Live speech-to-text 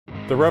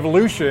The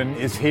revolution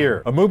is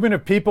here. A movement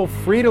of people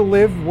free to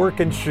live, work,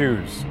 and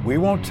choose. We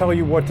won't tell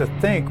you what to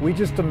think. We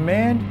just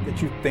demand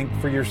that you think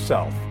for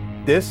yourself.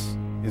 This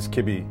is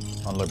Kibbe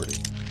on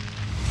Liberty.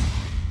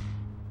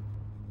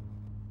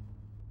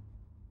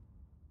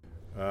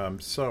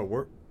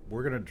 So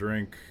we're gonna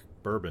drink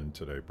bourbon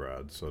today,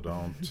 Brad. So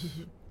don't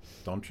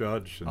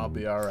judge. And, I'll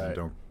be all right. And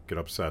don't get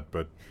upset.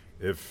 But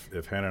if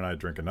Hannah and I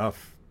drink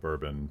enough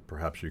bourbon,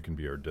 perhaps you can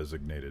be our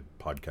designated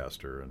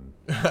podcaster. And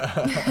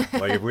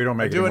like if we don't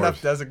make do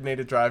enough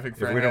designated driving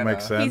for if we don't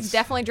make sense, he's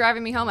definitely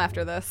driving me home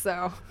after this.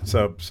 So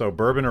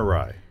bourbon or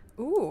rye?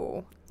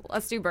 Ooh,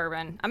 let's do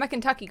bourbon. I'm a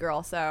Kentucky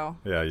girl, so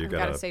yeah, you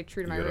gotta stay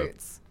true to my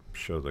roots.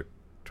 Show the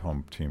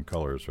home team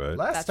colors, right?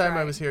 Last time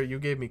I was here, you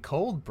gave me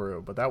cold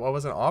brew, but I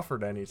wasn't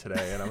offered any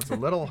today, and I was a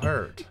little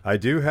hurt. I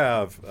do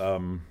have.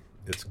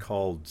 It's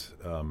called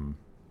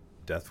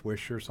Death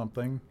Wish or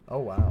something. Oh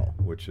wow!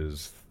 Which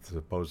is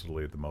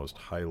supposedly the most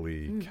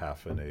highly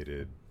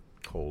caffeinated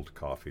cold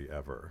coffee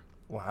ever.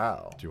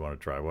 Wow! Do you want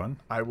to try one?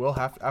 I will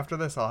have after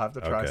this. I'll have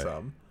to try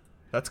some.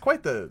 That's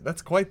quite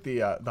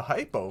the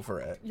hype over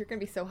it. You're gonna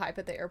be so hype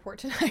at the airport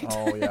tonight.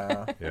 Oh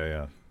yeah.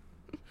 yeah.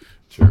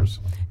 Cheers.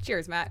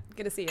 Cheers, Matt.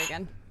 Good to see you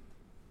again.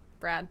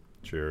 Brad.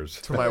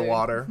 Cheers. To my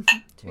water.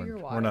 To your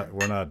water.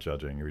 We're not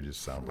judging. We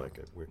just sound like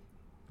it.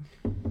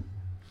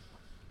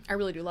 I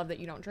really do love that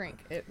you don't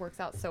drink. It works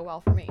out so well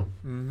for me.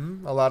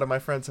 Mm-hmm. A lot of my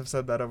friends have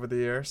said that over the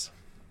years.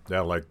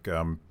 Yeah, like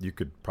you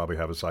could probably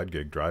have a side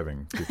gig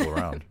driving people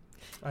around.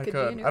 I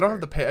could. I don't have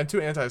the I'm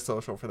too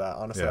antisocial for that,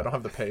 honestly. Yeah. I don't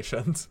have the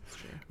patience.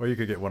 Well, you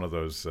could get one of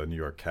those New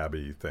York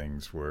cabbie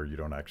things where you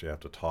don't actually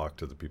have to talk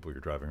to the people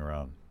you're driving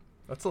around.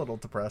 That's a little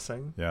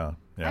depressing. Yeah.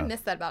 I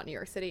miss that about New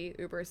York City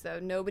Ubers, though.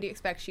 Nobody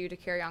expects you to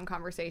carry on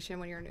conversation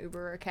when you're in an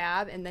Uber or a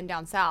cab. And then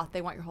down south,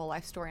 they want your whole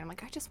life story. And I'm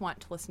like, I just want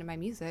to listen to my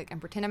music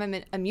and pretend I'm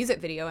in a music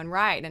video and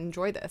ride and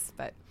enjoy this.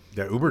 But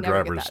yeah, Uber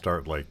drivers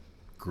start like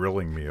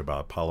grilling me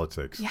about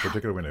politics,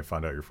 particularly when they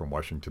find out you're from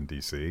Washington,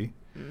 D.C.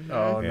 Mm-hmm.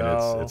 Oh, and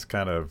no. It's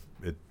kind of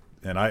it.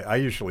 And I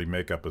usually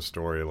make up a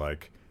story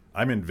like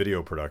I'm in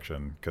video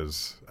production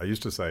because I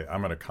used to say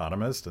I'm an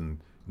economist and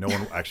no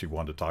one actually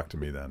wanted to talk to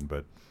me then.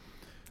 But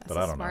that's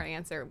I a don't smart know.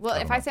 answer.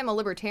 Well, if I say I'm a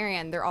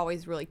libertarian, they're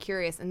always really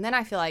curious. And then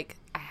I feel like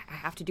I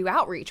have to do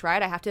outreach,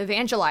 right? I have to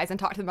evangelize and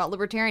talk to them about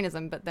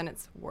libertarianism, but then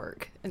it's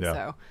work. And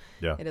so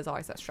it is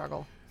always that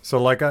struggle.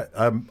 So like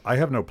I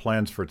have no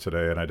plans for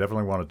today, and I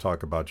definitely want to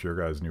talk about your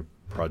guys' new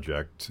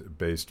project,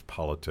 Based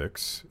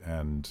Politics,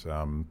 and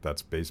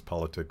that's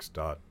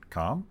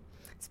basedpolitics.com.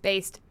 It's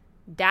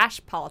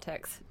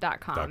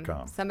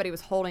based-politics.com. Somebody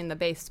was holding the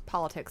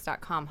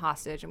basedpolitics.com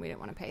hostage, and we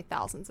didn't want to pay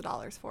thousands of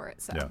dollars for it,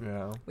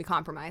 so we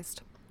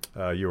compromised.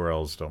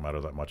 URLs don't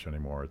matter that much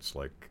anymore. It's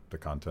like the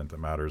content that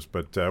matters.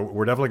 But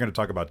we're definitely going to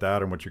talk about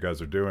that and what you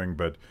guys are doing.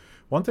 But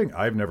one thing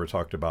I've never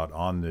talked about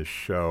on this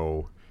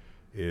show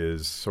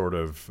is sort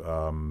of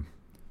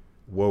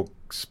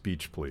woke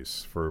speech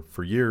police. For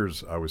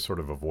years, I was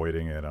sort of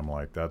avoiding it. I'm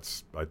like, I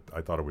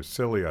thought it was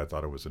silly. I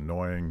thought it was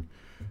annoying.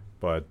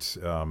 But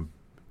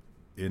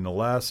in the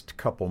last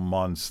couple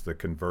months, the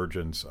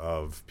convergence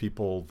of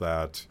people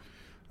that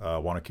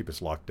want to keep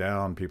us locked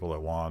down, people that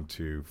want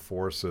to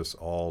force us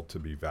all to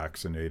be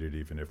vaccinated,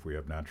 even if we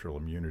have natural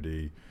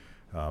immunity,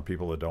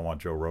 people that don't want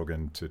Joe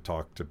Rogan to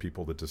talk to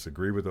people that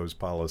disagree with those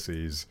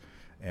policies,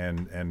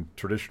 and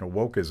traditional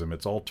wokeism,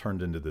 it's all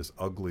turned into this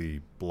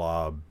ugly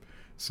blob.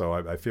 So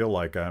I feel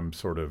like I'm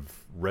sort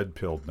of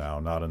red-pilled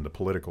now, not in the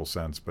political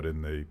sense, but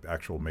in the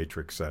actual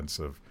matrix sense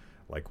of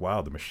like,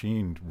 wow, the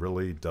machine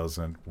really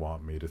doesn't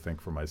want me to think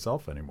for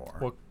myself anymore.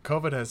 Well,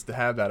 COVID has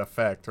had that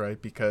effect,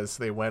 right? Because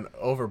they went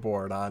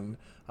overboard on,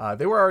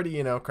 they were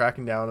already,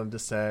 cracking down on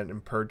dissent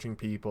and purging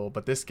people,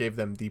 but this gave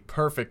them the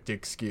perfect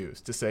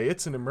excuse to say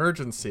it's an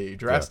emergency,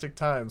 drastic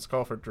times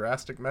call for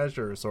drastic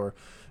measures, or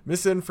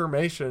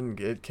misinformation,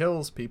 it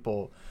kills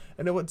people.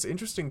 And what's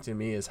interesting to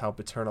me is how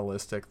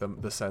paternalistic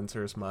the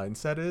censor's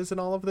mindset is in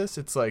all of this.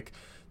 It's like,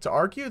 to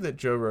argue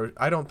that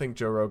I don't think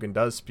Joe Rogan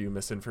does spew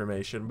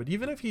misinformation, but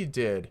even if he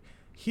did,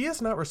 he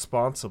is not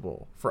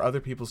responsible for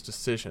other people's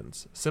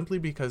decisions simply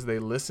because they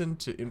listened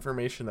to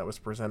information that was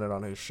presented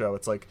on his show.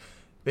 It's like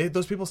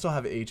those people still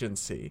have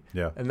agency.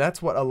 Yeah. And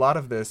that's what a lot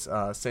of this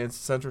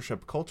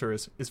censorship culture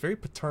is very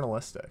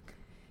paternalistic.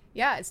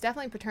 Yeah, it's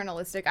definitely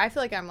paternalistic. I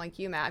feel like I'm like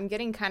you, Matt. I'm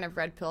getting kind of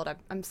red-pilled.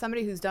 I'm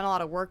somebody who's done a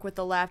lot of work with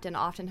the left, and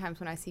oftentimes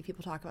when I see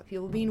people talk about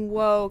people being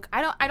woke,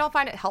 I don't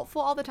find it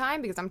helpful all the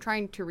time because I'm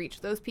trying to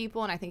reach those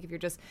people, and I think if you're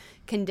just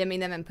condemning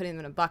them and putting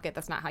them in a bucket,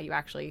 that's not how you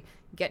actually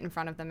get in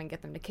front of them and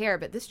get them to care.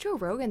 But this Joe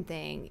Rogan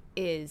thing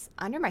is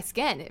under my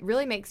skin. It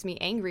really makes me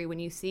angry when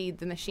you see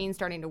the machine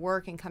starting to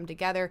work and come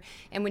together,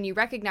 and when you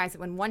recognize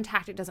that when one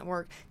tactic doesn't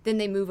work, then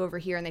they move over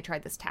here and they try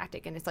this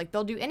tactic, and it's like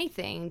they'll do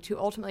anything to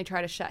ultimately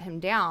try to shut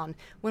him down.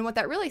 When when what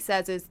that really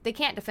says is they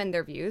can't defend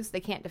their views, they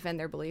can't defend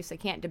their beliefs, they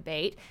can't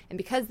debate. And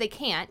because they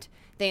can't,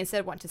 they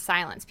instead want to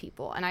silence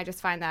people. And I just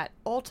find that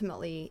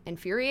ultimately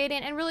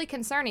infuriating and really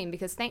concerning,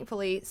 because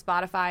thankfully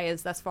Spotify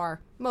is thus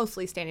far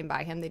mostly standing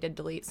by him. They did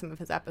delete some of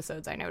his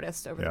episodes, I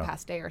noticed, over the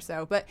past day or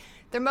so, but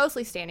they're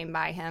mostly standing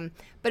by him.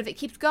 But if it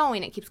keeps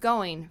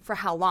going, for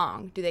how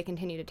long do they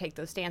continue to take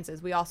those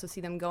stances? We also see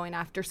them going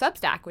after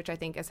Substack, which I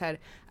think has had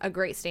a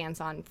great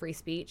stance on free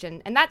speech.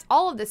 And that's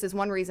all of this is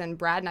one reason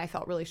Brad and I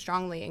felt really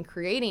strongly in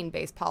creating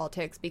Base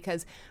Politics,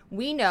 because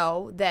we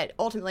know that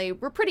ultimately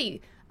we're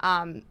pretty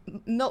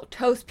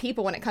milquetoast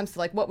people when it comes to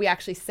like what we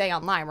actually say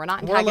online. We're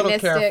not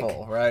antagonistic. We're a little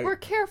careful, right? We're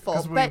careful,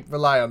 because we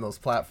rely on those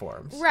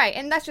platforms, right?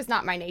 And that's just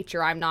not my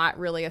nature. I'm not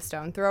really a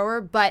stone thrower.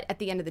 But at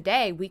the end of the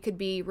day, we could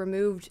be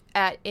removed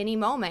at any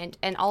moment,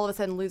 and all of a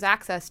sudden lose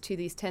access to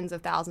these tens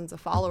of thousands of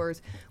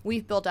followers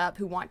we've built up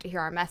who want to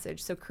hear our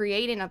message. So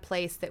creating a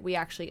place that we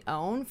actually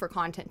own for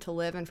content to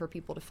live and for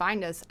people to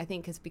find us, I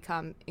think, has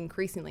become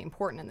increasingly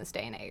important in this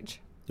day and age.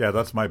 Yeah,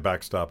 that's my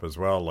backstop as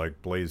well.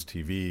 Like Blaze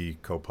TV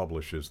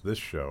co-publishes this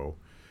show,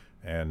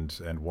 and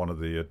one of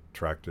the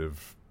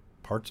attractive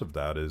parts of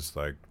that is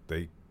like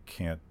they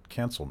can't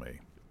cancel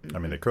me. I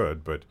mean, they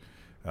could, but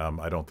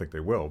I don't think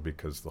they will,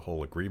 because the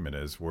whole agreement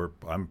is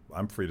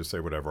I'm free to say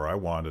whatever I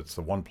want. It's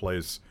the one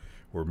place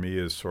where me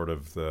is sort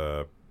of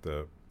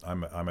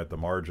I'm at the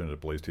margin at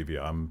Blaze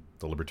TV. I'm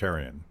the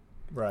libertarian,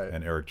 right?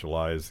 And Eric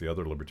July is the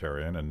other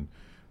libertarian, and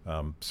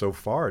so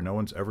far, no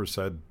one's ever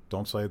said,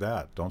 don't say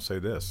that, don't say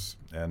this.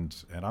 And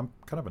I'm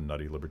kind of a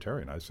nutty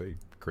libertarian. I say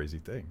crazy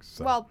things.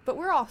 So. Well, but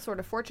we're all sort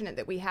of fortunate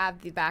that we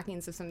have the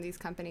backings of some of these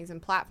companies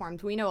and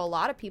platforms. We know a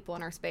lot of people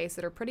in our space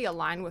that are pretty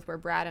aligned with where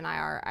Brad and I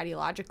are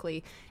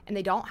ideologically, and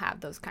they don't have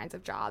those kinds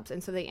of jobs.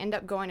 And so they end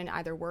up going and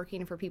either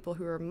working for people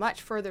who are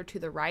much further to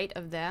the right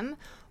of them,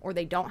 or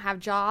they don't have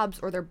jobs,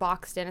 or they're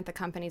boxed in at the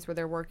companies where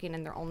they're working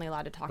and they're only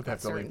allowed to talk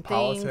about certain things. They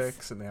have to leave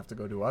politics, and they have to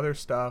go do other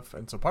stuff.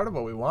 And so part of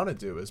what we want to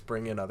do is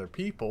bring in other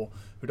people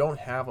who don't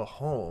have a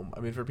home. I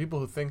mean, for people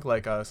who think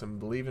like us and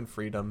believe in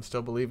freedom,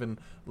 still believe in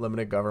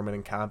limited government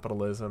and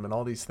capitalism and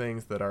all these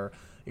things that are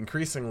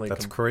increasingly...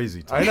 That's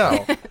crazy. I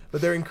know.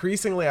 But they're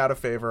increasingly out of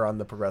favor on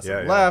the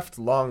progressive left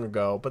long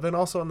ago, but then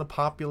also on the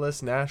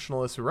populist,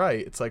 nationalist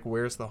right. It's like,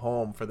 where's the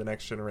home for the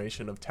next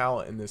generation of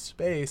talent in this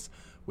space?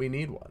 We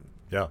need one.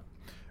 Yeah.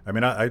 I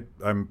mean,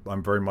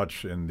 I'm very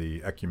much in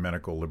the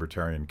ecumenical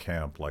libertarian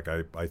camp. Like,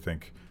 I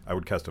think I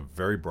would cast a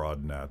very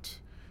broad net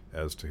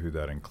as to who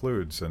that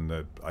includes, and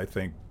that I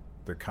think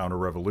the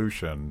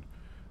counter-revolution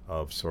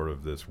of sort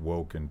of this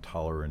woke,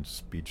 intolerant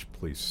speech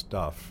police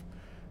stuff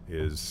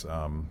is,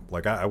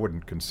 like, I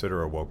wouldn't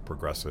consider a woke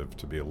progressive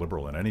to be a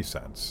liberal in any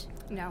sense.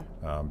 No.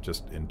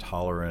 Just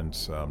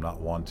intolerance,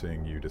 not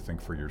wanting you to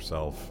think for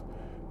yourself.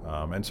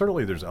 And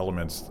certainly there's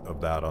elements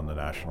of that on the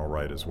national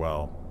right as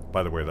well.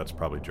 By the way, that's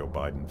probably Joe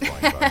Biden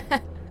flying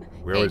by.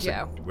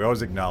 We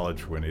always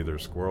acknowledge when either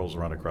squirrels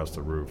run across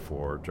the roof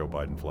or Joe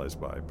Biden flies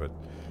by. But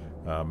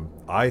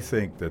I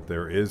think that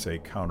there is a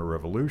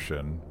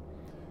counter-revolution,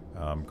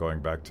 going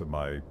back to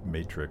my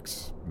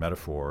Matrix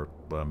metaphor.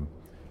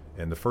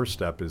 And the first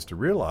step is to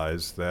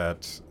realize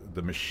that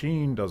the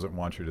machine doesn't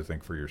want you to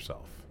think for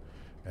yourself.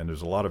 And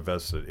there's a lot of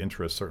vested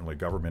interests, certainly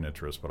government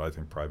interests, but I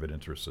think private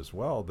interests as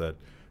well, that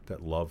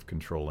love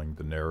controlling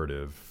the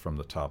narrative from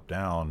the top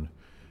down.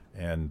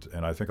 And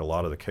I think a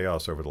lot of the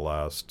chaos over the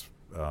last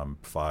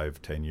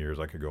 5-10 years,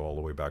 I could go all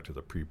the way back to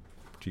the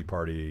pre-Tea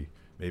Party,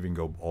 maybe even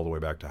go all the way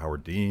back to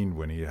Howard Dean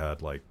when he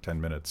had like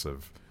 10 minutes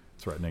of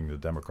threatening the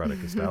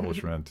Democratic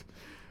establishment.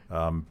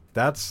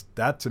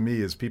 That to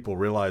me is people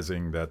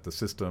realizing that the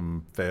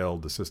system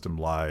failed, the system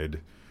lied.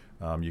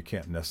 You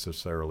can't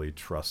necessarily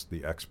trust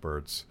the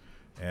experts.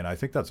 And I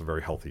think that's a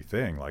very healthy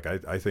thing. Like,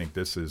 I think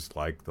this is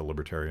like the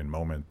libertarian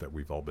moment that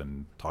we've all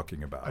been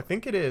talking about. I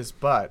think it is,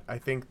 but I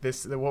think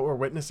what we're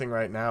witnessing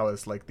right now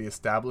is like the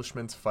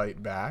establishment's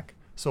fight back.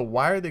 So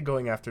why are they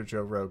going after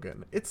Joe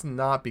Rogan? It's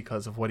not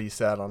because of what he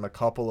said on a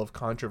couple of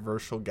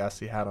controversial guests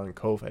he had on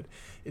COVID.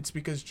 It's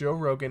because Joe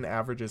Rogan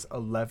averages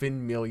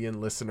 11 million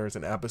listeners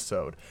an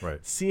episode.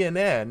 Right.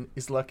 CNN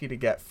is lucky to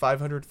get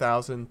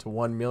 500,000 to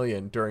 1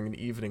 million during an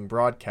evening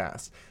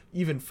broadcast.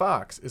 Even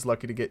Fox is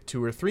lucky to get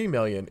 2 or 3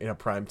 million in a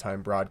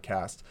primetime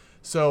broadcast.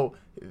 So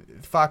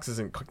Fox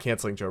isn't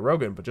canceling Joe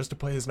Rogan, but just to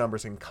put his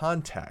numbers in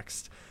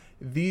context,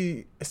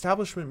 the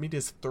establishment media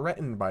is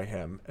threatened by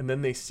him, and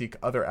then they seek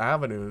other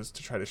avenues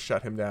to try to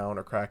shut him down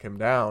or crack him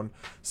down.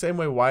 Same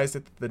way, why is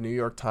it that the New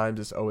York Times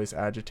is always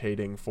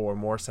agitating for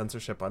more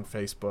censorship on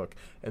Facebook,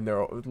 and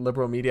their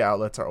liberal media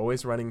outlets are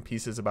always running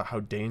pieces about how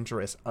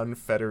dangerous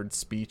unfettered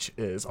speech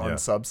is on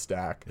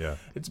Substack? Yeah.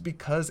 It's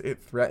because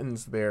it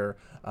threatens their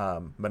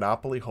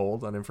monopoly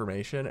hold on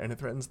information, and it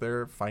threatens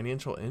their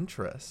financial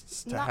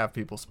interests to have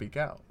people speak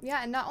out.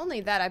 Yeah, and not only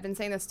that, I've been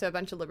saying this to a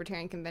bunch of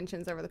libertarian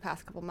conventions over the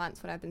past couple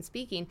months when I've been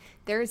speaking,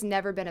 there's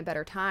never been a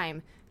better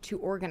time to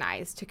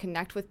organize, to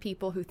connect with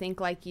people who think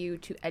like you,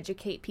 to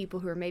educate people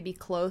who are maybe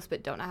close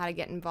but don't know how to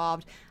get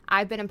involved.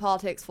 I've been in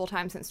politics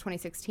full-time since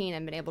 2016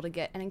 and been able to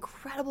get an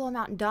incredible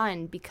amount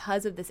done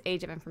because of this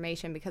age of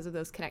information, because of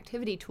those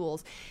connectivity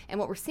tools. And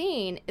what we're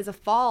seeing is a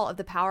fall of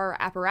the power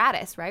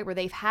apparatus, right, where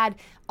they've had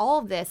all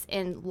of this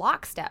in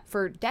lockstep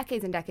for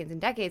decades and decades and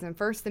decades. And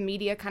first the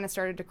media kind of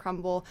started to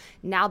crumble.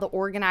 Now the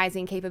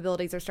organizing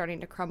capabilities are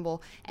starting to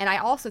crumble. And I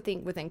also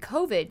think within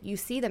COVID, you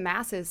see the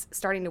masses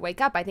starting to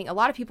wake up. I think a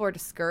lot of people are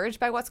discouraged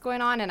by what's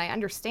going on, and I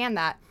understand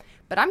that.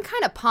 But I'm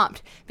kind of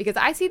pumped because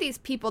I see these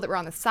people that were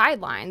on the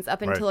sidelines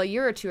up until a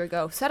year or two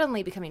ago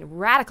suddenly becoming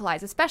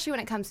radicalized, especially when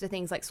it comes to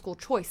things like school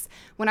choice.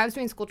 When I was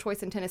doing school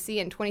choice in Tennessee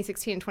in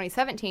 2016 and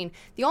 2017,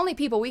 the only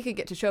people we could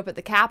get to show up at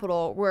the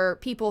Capitol were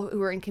people who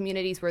were in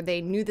communities where they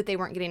knew that they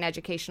weren't getting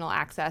educational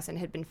access and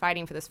had been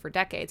fighting for this for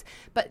decades.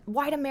 But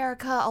white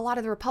America, a lot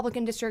of the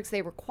Republican districts,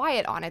 they were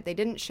quiet on it. They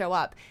didn't show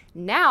up.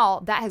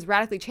 Now that has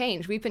radically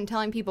changed. We've been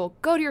telling people,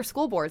 go to your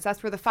school boards.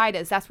 That's where the fight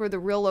is. That's where the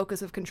real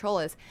locus of control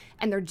is.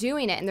 And they're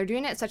doing it. And they're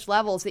doing it at such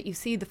levels that you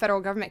see the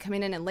federal government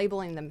coming in and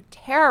labeling them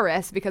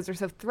terrorists because they're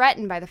so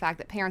threatened by the fact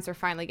that parents are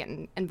finally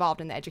getting involved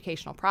in the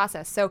educational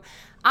process. So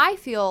I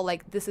feel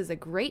like this is a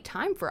great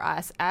time for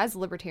us as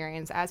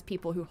libertarians, as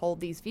people who hold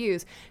these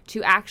views,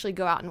 to actually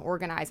go out and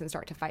organize and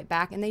start to fight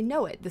back. And they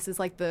know it. This is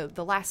like the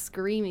last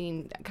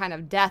screaming kind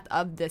of death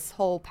of this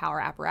whole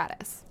power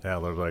apparatus. Yeah,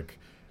 they're like,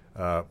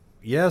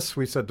 yes,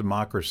 we said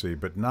democracy,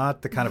 but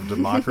not the kind of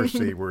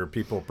democracy where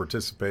people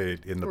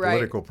participate in the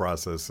political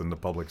process in the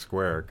public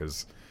square,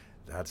 because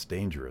that's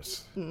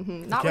dangerous.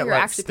 Mm-hmm. Not when you're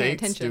actually paying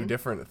attention. States do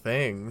different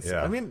things.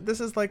 Yeah. I mean,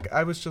 this is like,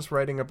 I was just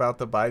writing about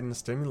the Biden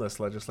stimulus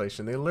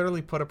legislation. They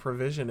literally put a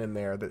provision in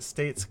there that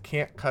states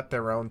can't cut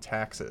their own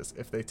taxes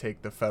if they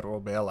take the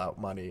federal bailout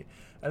money.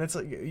 And it's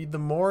like, the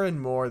more and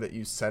more that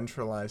you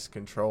centralize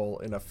control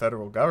in a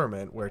federal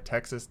government where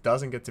Texas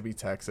doesn't get to be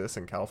Texas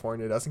and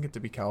California doesn't get to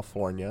be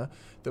California,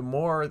 the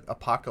more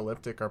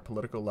apocalyptic our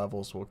political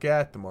levels will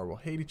get, the more we'll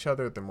hate each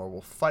other, the more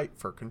we'll fight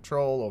for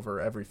control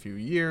over every few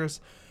years.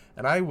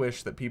 And I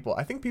wish that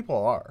I think people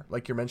are,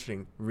 like you're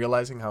mentioning,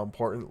 realizing how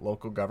important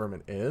local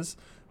government is,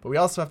 but we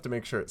also have to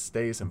make sure it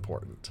stays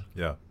important.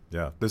 Yeah,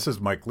 yeah. This is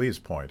Mike Lee's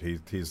point.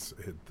 He's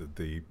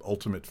the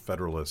ultimate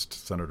federalist,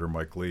 Senator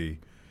Mike Lee,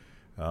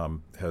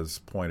 has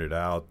pointed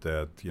out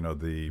that,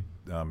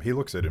 he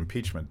looks at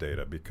impeachment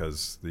data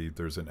because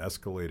there's an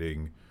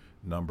escalating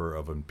number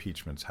of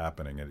impeachments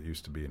happening, and it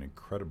used to be an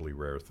incredibly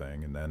rare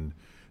thing. And then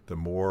the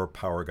more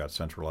power got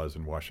centralized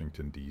in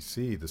Washington,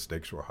 D.C., the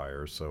stakes were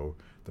higher. So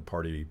the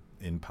party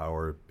in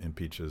power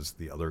impeaches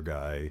the other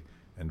guy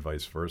and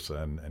vice versa.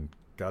 And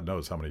God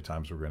knows how many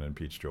times we're going to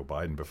impeach Joe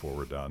Biden before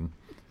we're done.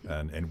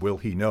 And will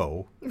he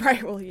know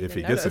if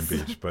he gets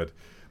impeached? But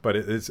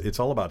it's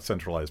all about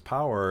centralized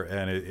power,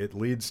 and it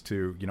leads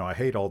to, I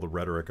hate all the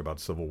rhetoric about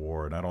civil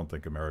war, and I don't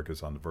think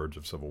America's on the verge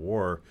of civil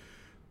war.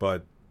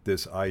 But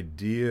this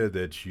idea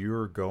that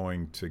you're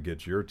going to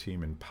get your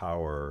team in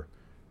power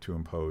to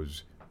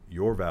impose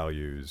your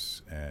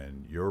values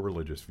and your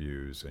religious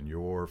views and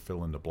your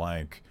fill in the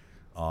blank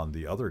on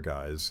the other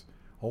guys,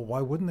 why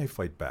wouldn't they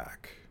fight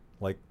back?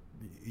 Like,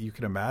 you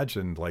can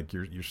imagine, like,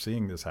 you're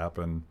seeing this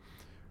happen,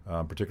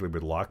 particularly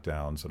with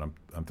lockdowns, and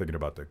I'm thinking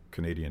about the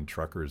Canadian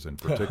truckers in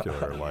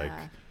particular,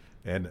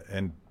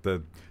 and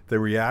the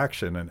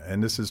reaction,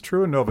 and this is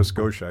true in Nova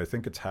Scotia. I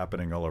think it's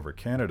happening all over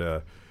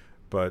Canada,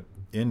 but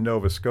in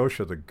Nova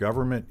Scotia, the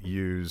government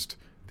used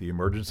the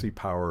emergency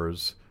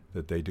powers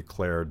that they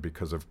declared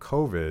because of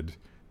COVID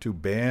to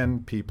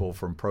ban people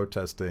from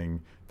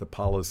protesting the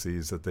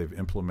policies that they've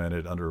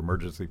implemented under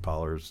emergency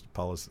powers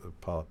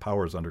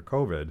under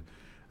COVID.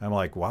 I'm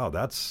like, wow,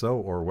 that's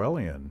so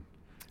Orwellian.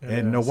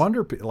 And no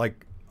wonder,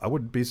 I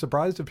wouldn't be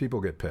surprised if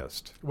people get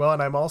pissed. Well,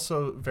 and I'm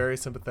also very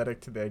sympathetic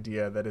to the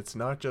idea that it's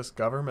not just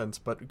governments,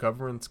 but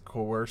governments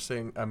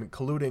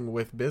colluding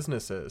with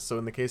businesses. So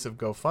in the case of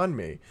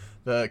GoFundMe,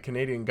 the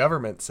Canadian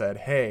government said,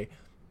 hey,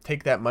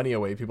 take that money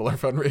away. People are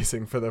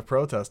fundraising for the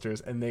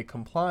protesters, and they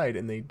complied,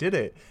 and they did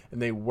it,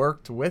 and they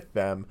worked with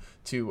them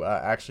to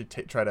actually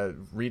try to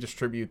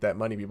redistribute that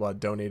money people had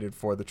donated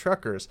for the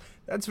truckers.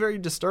 That's very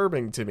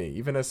disturbing to me,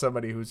 even as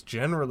somebody who's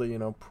generally,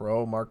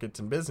 pro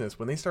markets and business.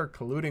 When they start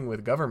colluding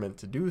with government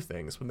to do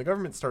things, when the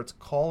government starts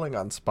calling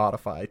on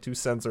Spotify to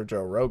censor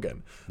Joe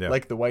Rogan,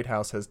 like the White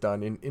House has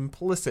done in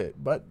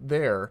implicit, but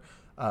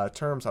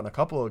terms on a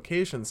couple of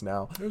occasions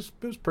now. It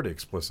was pretty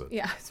explicit.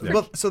 Yeah.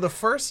 Well, so the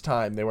first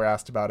time they were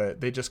asked about it,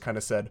 they just kind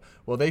of said,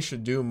 well, they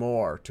should do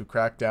more to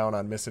crack down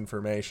on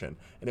misinformation.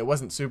 And it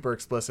wasn't super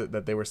explicit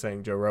that they were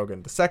saying Joe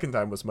Rogan. The second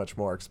time was much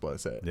more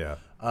explicit. Yeah.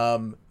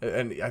 And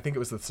I think it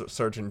was the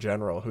Surgeon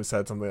General who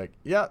said something like,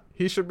 yeah,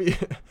 he should be.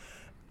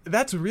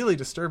 That's really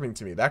disturbing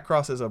to me. That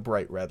crosses a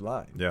bright red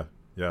line. Yeah.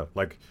 Yeah.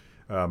 Like,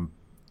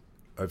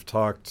 I've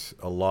talked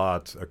a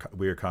lot,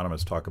 we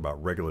economists talk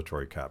about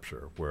regulatory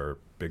capture, where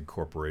big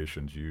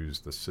corporations use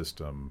the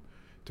system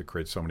to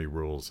create so many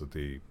rules that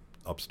the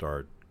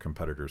upstart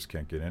competitors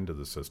can't get into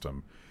the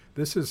system.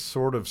 This is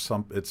sort of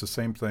it's the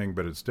same thing,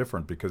 but it's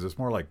different because it's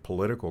more like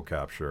political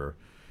capture.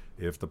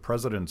 If the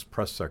president's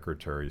press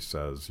secretary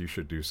says you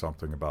should do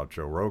something about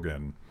Joe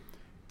Rogan,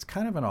 it's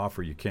kind of an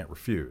offer you can't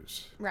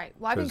refuse. Right.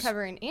 Well, I've been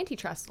covering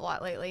antitrust a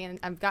lot lately, and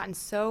I've gotten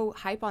so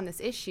hype on this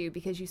issue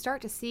because you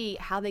start to see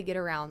how they get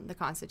around the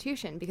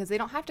Constitution, because they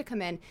don't have to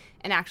come in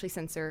and actually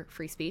censor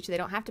free speech. They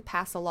don't have to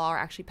pass a law or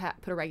actually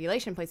put a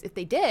regulation in place. If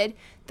they did,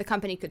 the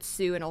company could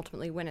sue and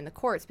ultimately win in the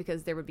courts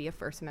because there would be a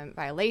First Amendment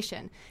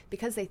violation.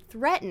 Because they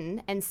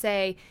threaten and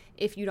say,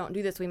 if you don't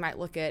do this, we might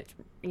look at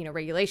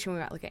regulation, we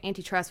might look at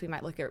antitrust, we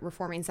might look at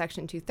reforming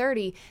Section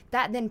 230,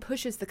 that then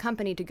pushes the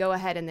company to go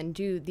ahead and then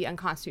do the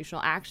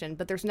unconstitutional action,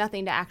 but there's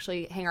nothing to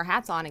actually hang our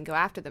hats on and go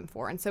after them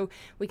for. And so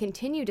we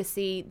continue to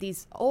see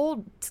these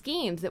old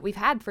schemes that we've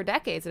had for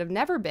decades that have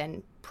never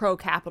been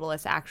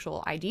pro-capitalist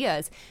actual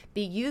ideas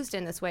be used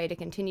in this way to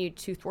continue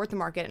to thwart the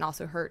market and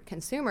also hurt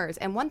consumers.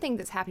 And one thing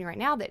that's happening right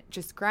now that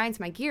just grinds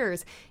my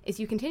gears is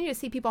you continue to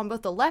see people on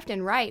both the left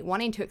and right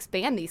wanting to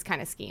expand these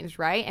kind of schemes,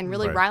 right? And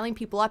really riling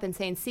people up and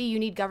saying, see, you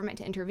need government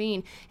to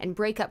intervene and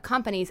break up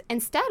companies,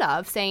 instead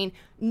of saying,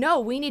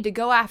 no, we need to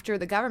go after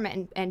the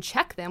government and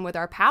check them with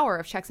our power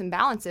of checks and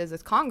balances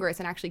as Congress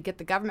and actually get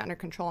the government under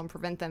control and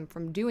prevent them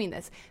from doing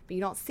this. But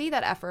you don't see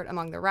that effort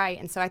among the right.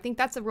 And so I think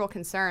that's a real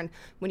concern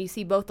when you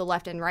see both the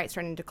left and right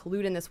starting to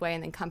collude in this way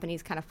and then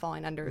companies kind of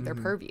falling under their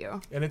purview.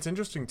 And it's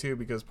interesting, too,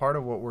 because part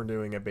of what we're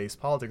doing at Base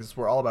Politics is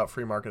we're all about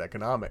free market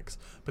economics.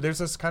 But there's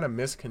this kind of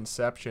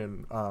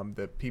misconception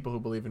that people who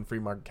believe in free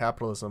market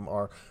capitalism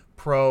are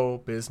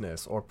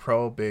pro-business or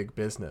pro-big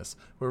business.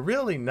 We're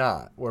really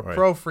not. We're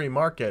pro-free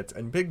markets,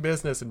 and big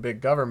business and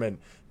big government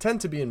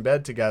tend to be in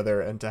bed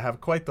together and to have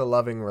quite the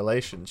loving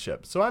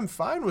relationship. So I'm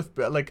fine with,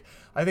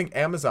 I think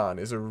Amazon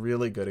is a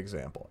really good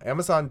example.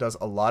 Amazon does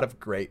a lot of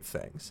great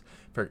things.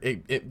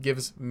 It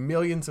gives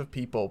millions of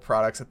people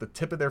products at the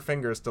tip of their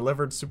fingers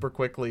delivered super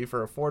quickly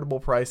for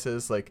affordable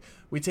prices.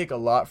 We take a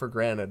lot for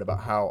granted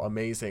about how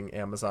amazing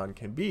Amazon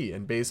can be,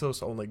 and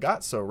Bezos only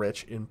got so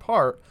rich in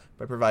part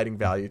by providing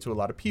value to a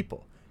lot of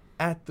people.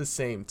 At the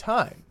same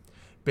time,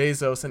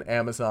 Bezos and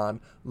Amazon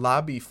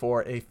lobby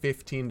for a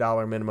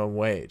 $15 minimum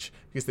wage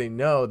because they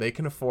know they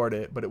can afford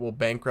it, but it will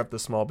bankrupt the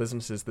small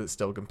businesses that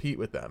still compete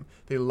with them.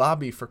 They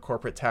lobby for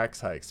corporate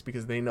tax hikes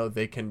because they know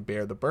they can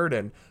bear the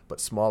burden, but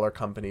smaller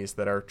companies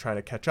that are trying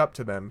to catch up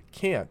to them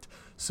can't.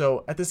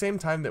 So at the same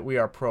time that we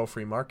are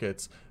pro-free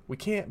markets, we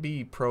can't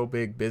be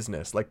pro-big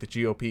business like the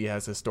GOP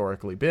has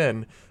historically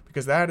been,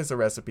 because that is a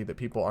recipe that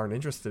people aren't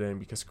interested in,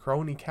 because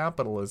crony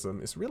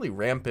capitalism is really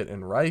rampant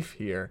and rife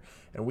here,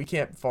 and we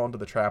can't fall into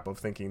the trap of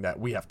thinking that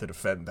we have to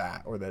defend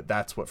that or that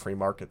that's what free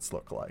markets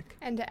look like.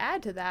 And to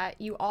add to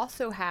that, you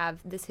also have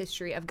this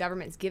history of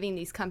governments giving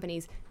these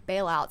companies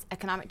bailouts,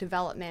 economic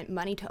development,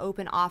 money to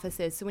open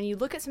offices. So when you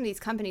look at some of these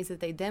companies that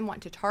they then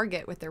want to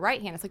target with their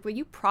right hand, it's like, well,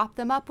 you prop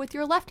them up with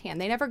your left hand.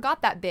 They never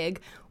got that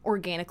big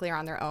organically or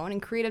on their own,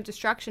 and creative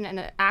destruction in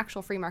an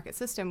actual free market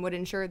system would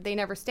ensure they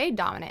never stayed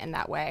dominant in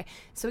that way.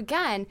 So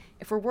again,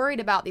 if we're worried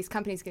about these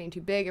companies getting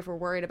too big, if we're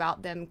worried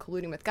about them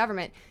colluding with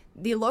government,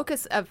 the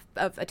locus of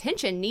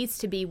attention needs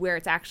to be where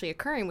it's actually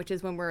occurring, which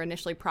is when we're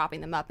initially propping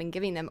them up and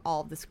giving them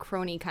all of this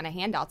crony kind of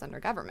handouts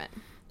under government.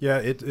 Yeah,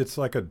 it's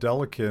like a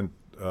delicate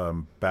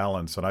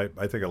balance, and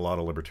I think a lot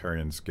of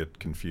libertarians get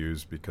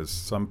confused because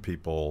some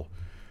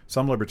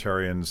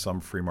libertarians, some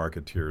free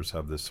marketeers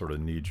have this sort of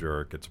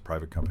knee-jerk, it's a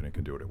private company, it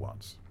can do what it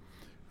wants,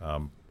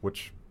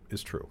 which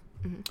is true.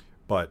 Mm-hmm.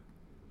 But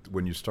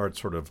when you start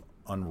sort of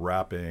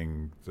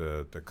unwrapping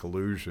the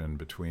collusion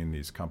between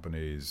these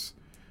companies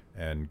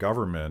and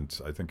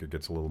government, I think it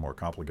gets a little more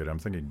complicated. I'm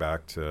thinking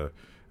back to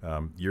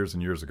years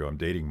and years ago. I'm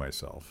dating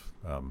myself,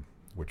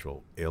 which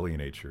will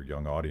alienate your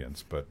young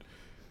audience, but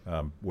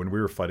when we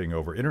were fighting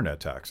over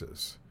internet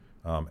taxes,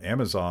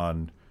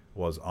 Amazon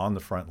was on the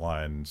front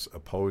lines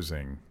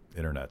opposing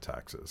internet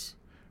taxes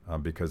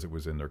because it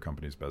was in their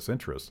company's best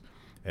interest.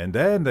 And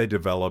then they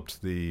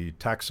developed the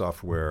tax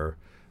software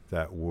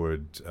that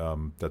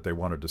they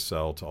wanted to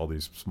sell to all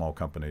these small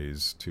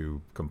companies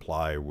to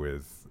comply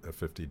with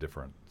 50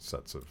 different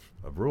sets of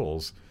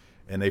rules.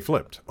 And they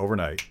flipped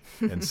overnight.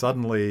 And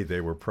suddenly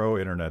they were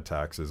pro-internet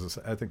taxes.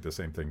 I think the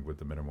same thing with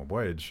the minimum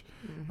wage.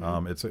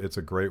 Mm-hmm. It's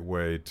a great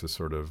way to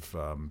sort of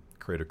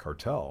create a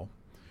cartel,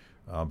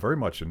 very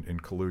much in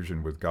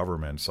collusion with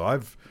government. So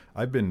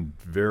I've been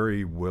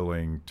very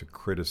willing to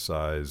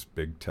criticize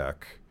big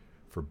tech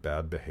for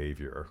bad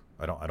behavior.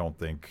 I don't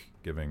think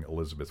giving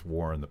Elizabeth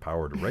Warren the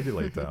power to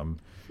regulate them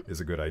is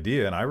a good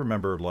idea. And I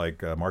remember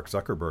Mark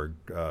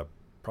Zuckerberg,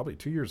 probably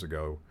 2 years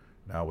ago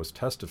now, was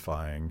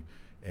testifying,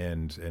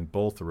 and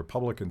both the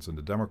Republicans and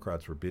the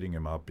Democrats were beating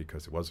him up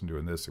because he wasn't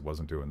doing this, he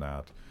wasn't doing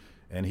that.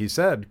 And he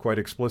said quite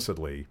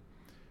explicitly,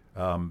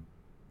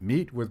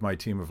 meet with my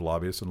team of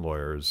lobbyists and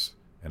lawyers,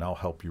 and I'll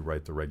help you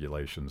write the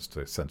regulations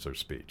to censor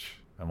speech.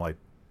 I'm like,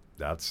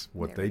 that's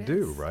what they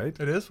do, right?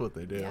 It is what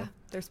they do. Yeah.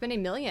 They're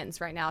spending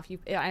millions right now.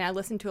 And I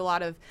listen to a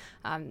lot of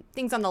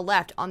things on the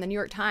left, on the New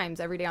York Times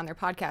every day on their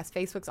podcast.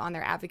 Facebook's on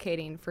there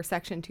advocating for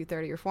Section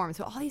 230 reform.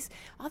 So all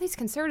these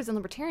conservatives and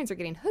libertarians are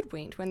getting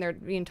hoodwinked when they're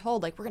being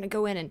told, like, we're going to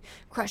go in and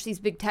crush these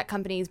big tech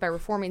companies by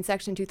reforming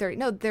Section 230.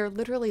 No, they're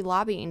literally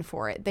lobbying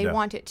for it. They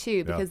want it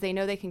too, because they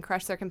know they can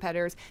crush their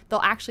competitors. They'll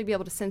actually be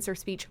able to censor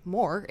speech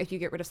more if you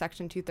get rid of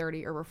Section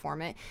 230 or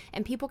reform it.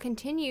 And people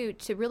continue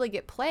to really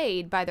get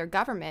played by their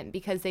government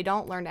because they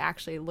don't learn to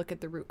actually look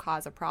at the root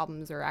cause of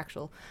problems or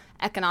actual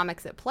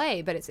economics at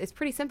play. But it's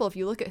pretty simple. If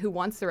you look at who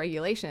wants the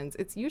regulations,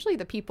 it's usually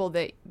the people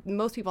that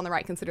most people on the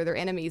right consider their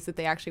enemies that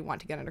they actually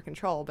want to get under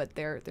control, but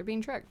they're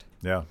being tricked.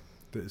 Yeah.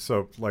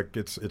 So like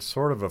it's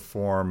sort of a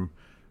form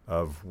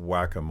of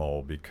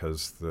whack-a-mole,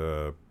 because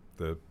the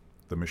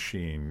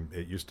machine,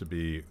 it used to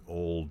be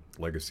old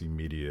legacy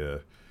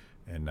media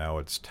and now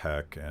it's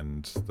tech,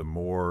 and the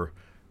more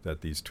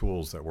that these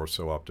tools that we're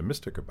so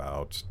optimistic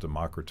about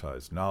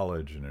democratize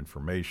knowledge and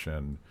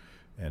information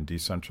and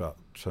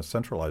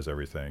decentralize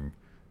everything,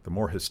 the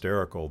more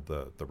hysterical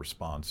the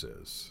response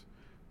is.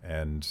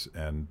 And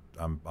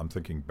I'm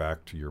thinking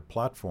back to your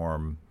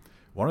platform.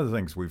 One of the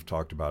things we've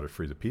talked about at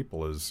Free the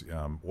People is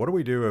what do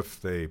we do if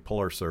they pull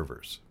our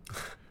servers,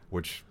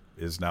 which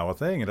is now a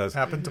thing. It has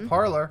happened to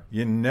Parler.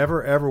 You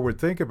never ever would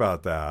think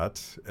about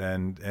that,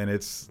 and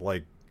it's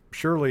like,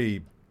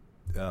 surely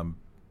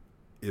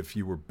if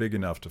you were big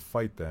enough to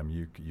fight them,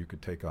 you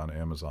could take on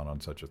Amazon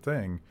on such a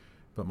thing,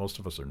 but most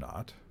of us are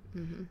not.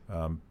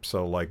 Mm-hmm.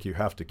 So like you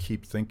have to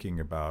keep thinking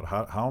about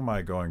how am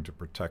I going to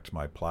protect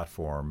my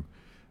platform,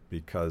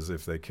 because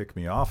if they kick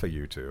me off of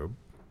YouTube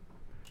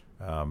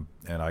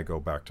and I go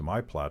back to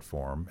my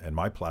platform and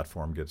my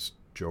platform gets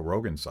Joe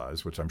Rogan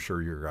size, which I'm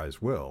sure your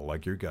guys will,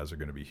 like your guys are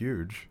going to be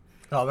huge.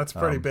 Oh, that's a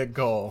pretty big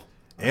goal.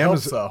 I hope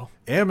so.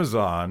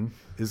 Amazon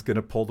is going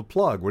to pull the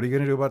plug. What are you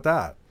going to do about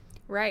that?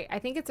 Right. I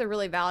think it's a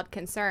really valid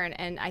concern.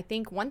 And I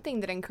think one thing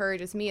that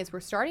encourages me is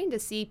we're starting to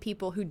see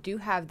people who do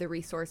have the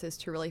resources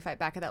to really fight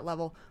back at that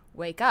level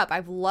wake up.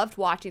 I've loved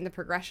watching the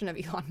progression of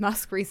Elon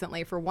Musk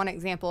recently, for one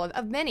example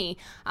of many.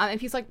 And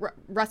people like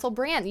Russell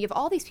Brand. You have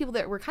all these people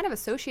that were kind of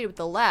associated with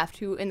the left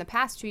who in the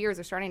past 2 years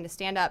are starting to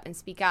stand up and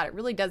speak out. It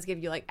really does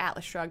give you like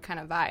Atlas Shrugged kind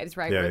of vibes,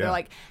 right? Where they're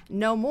like,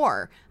 no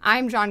more.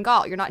 I'm John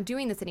Galt. You're not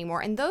doing this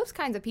anymore. And those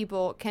kinds of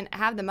people can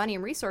have the money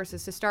and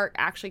resources to start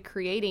actually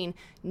creating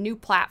new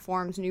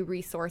platforms, new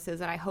resources.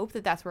 And I hope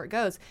that that's where it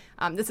goes.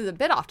 This is a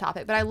bit off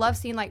topic, but I love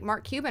seeing like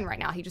Matt Kibbe right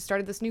now. He just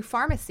started this new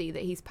pharmacy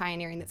that he's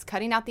pioneering that's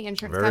cutting out the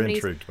insurance companies.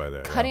 Intrigued by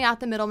that, cutting out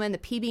the middlemen, the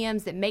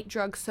PBMs that make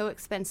drugs so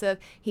expensive.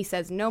 He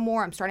says, no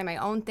more. I'm starting my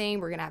own thing.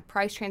 We're going to have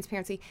price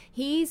transparency.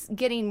 He's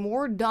getting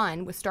more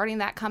done with starting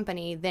that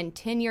company than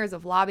 10 years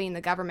of lobbying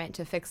the government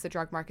to fix the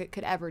drug market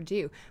could ever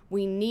do.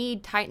 We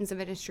need titans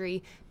of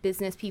industry,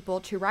 business people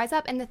to rise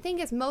up. And the thing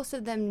is, most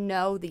of them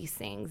know these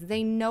things.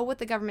 They know what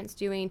the government's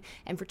doing.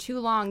 And for too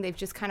long, they've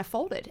just kind of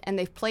folded and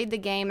they've played the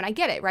game. And I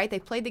get it, right?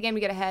 They've played the game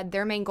to get ahead.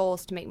 Their main goal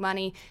is to make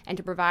money and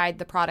to provide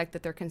the product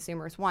that their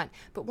consumers want.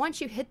 But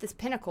once you hit this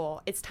pinnacle,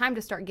 it's time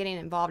to start getting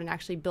involved in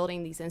actually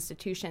building these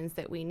institutions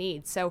that we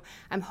need. So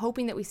I'm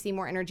hoping that we see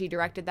more energy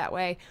directed that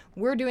way.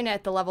 We're doing it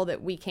at the level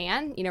that we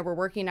can. You know, we're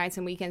working nights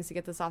and weekends to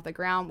get this off the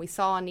ground. We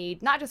saw a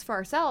need, not just for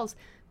ourselves,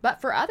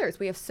 but for others.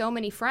 We have so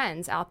many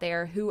friends out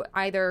there who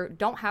either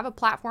don't have a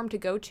platform to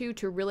go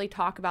to really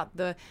talk about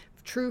the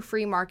true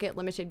free market,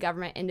 limited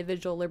government,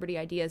 individual liberty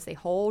ideas they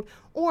hold,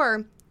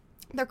 or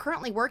they're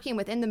currently working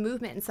within the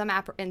movement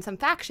in some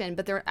faction,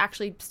 but they're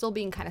actually still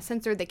being kind of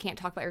censored. They can't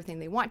talk about everything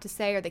they want to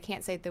say, or they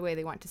can't say it the way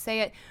they want to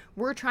say it.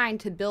 We're trying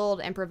to build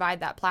and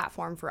provide that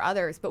platform for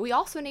others, but we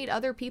also need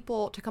other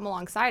people to come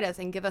alongside us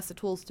and give us the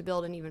tools to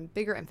build an even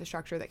bigger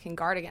infrastructure that can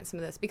guard against some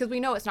of this, because we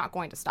know it's not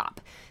going to stop.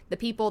 The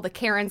people, the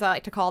Karens, I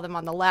like to call them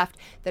on the left,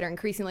 that are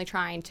increasingly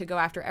trying to go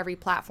after every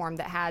platform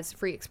that has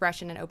free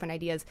expression and open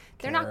ideas,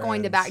 they're not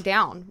going to back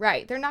down,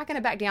 right? They're not going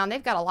to back down.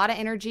 They've got a lot of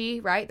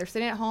energy, right? They're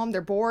sitting at home, they're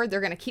bored,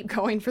 they're going to keep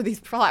going for these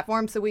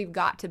platforms, so we've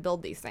got to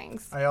build these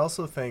things. I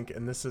also think,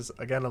 and this is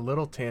again a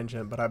little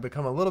tangent, but I've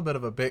become a little bit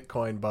of a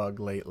Bitcoin bug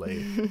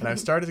lately, and I've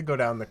started to go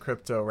down the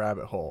crypto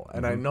rabbit hole.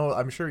 And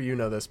I'm sure you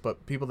know this,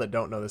 but people that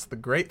don't know this, the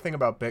great thing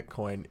about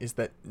Bitcoin is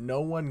that no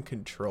one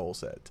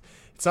controls it.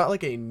 It's not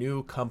like a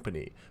new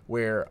company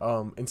where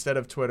instead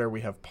of Twitter,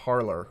 we have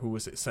Parler, who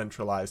is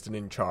centralized and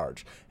in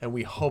charge, and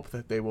we hope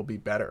that they will be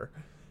better.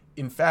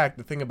 In fact,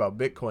 the thing about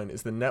Bitcoin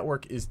is the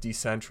network is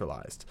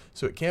decentralized.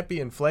 So it can't be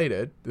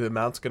inflated. The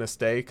amount's going to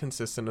stay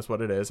consistent as what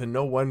it is. And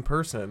no one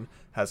person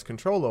has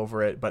control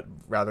over it, but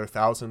rather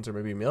thousands or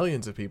maybe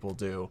millions of people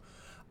do.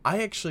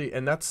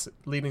 And that's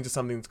leading to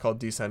something that's called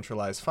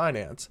decentralized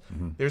finance.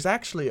 There's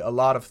actually a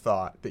lot of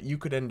thought that you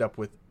could end up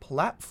with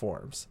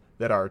platforms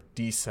that are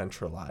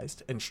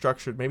decentralized and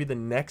structured. Maybe the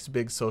next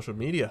big social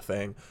media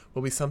thing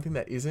will be something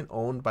that isn't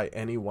owned by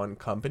any one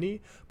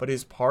company, but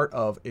is part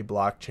of a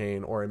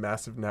blockchain or a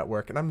massive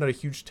network. And I'm not a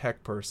huge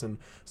tech person,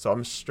 so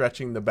I'm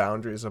stretching the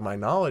boundaries of my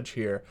knowledge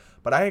here.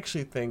 But I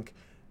actually think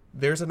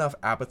there's enough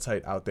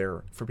appetite out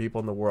there for people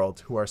in the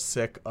world who are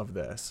sick of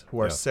this, who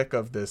are sick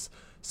of this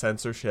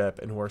censorship,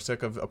 and who are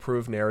sick of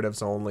approved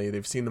narratives only.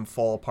 They've seen them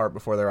fall apart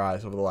before their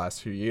eyes over the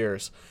last few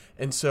years.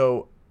 And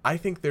so I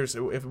think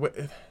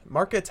if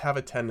markets have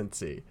a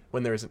tendency,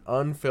 when there's an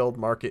unfilled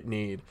market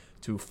need,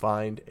 to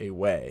find a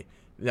way.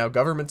 Now,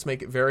 governments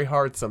make it very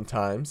hard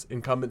sometimes.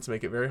 Incumbents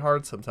make it very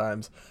hard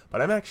sometimes.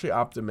 But I'm actually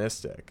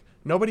optimistic.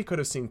 Nobody could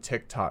have seen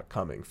TikTok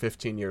coming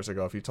 15 years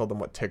ago if you told them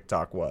what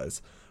TikTok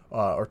was,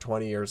 or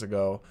 20 years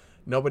ago.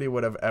 Nobody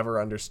would have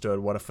ever understood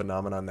what a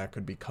phenomenon that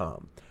could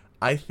become.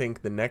 I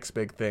think the next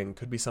big thing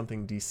could be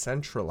something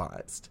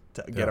decentralized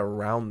to get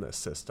around this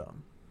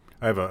system.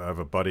 I have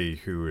a buddy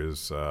who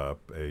is a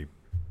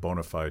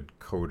bona fide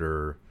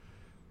coder,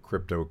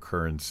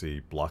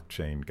 cryptocurrency,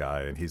 blockchain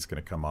guy, and he's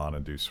going to come on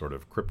and do sort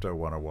of crypto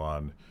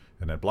 101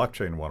 and then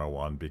blockchain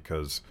 101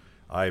 because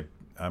I'm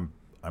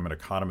an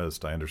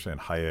economist. I understand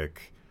Hayek.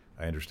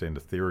 I understand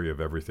the theory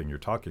of everything you're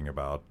talking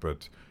about,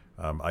 but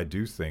I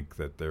do think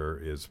that there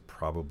is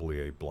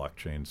probably a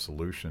blockchain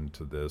solution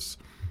to this,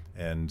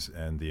 and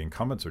the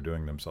incumbents are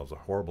doing themselves a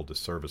horrible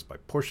disservice by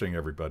pushing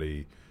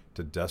everybody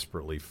to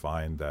desperately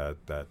find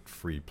that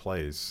free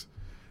place,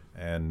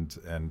 and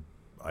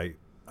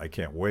I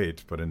can't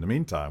wait. But in the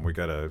meantime, we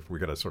gotta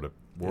sort of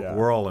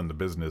we're all in the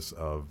business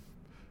of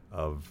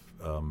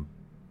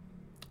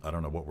I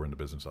don't know what we're in the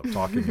business of,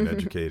 talking and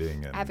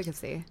educating and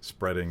advocacy,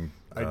 spreading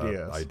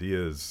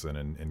ideas and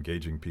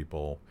engaging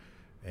people,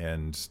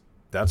 and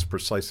that's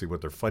precisely what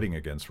they're fighting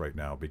against right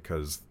now,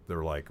 because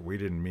they're like, we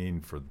didn't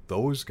mean for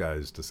those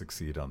guys to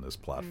succeed on this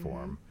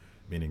platform,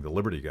 meaning the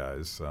Liberty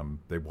guys.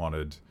 They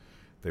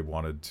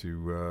wanted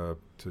to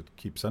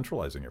keep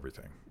centralizing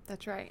everything.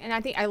 That's right. And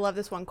I think I love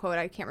this one quote.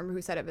 I can't remember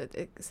who said it, but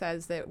it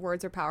says that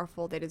words are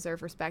powerful. They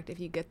deserve respect.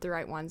 If you get the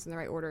right ones in the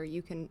right order,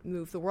 you can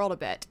move the world a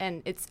bit.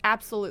 And it's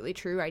absolutely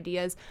true.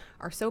 Ideas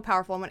are so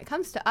powerful. And when it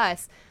comes to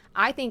us,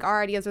 I think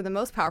our ideas are the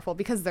most powerful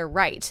because they're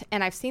right.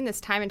 And I've seen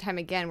this time and time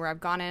again where I've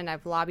gone in,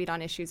 I've lobbied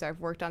on issues, I've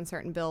worked on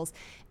certain bills,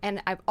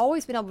 and I've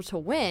always been able to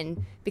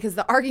win because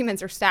the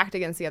arguments are stacked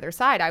against the other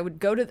side. I would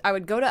go to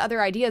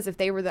other ideas if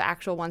they were the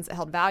actual ones that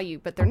held value,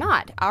 but they're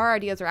not. Our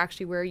ideas are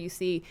actually where you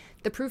see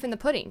the proof in the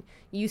pudding.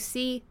 You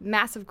see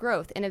massive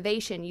growth,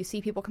 innovation, you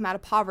see people come out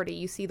of poverty,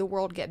 you see the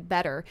world get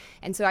better.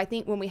 And so I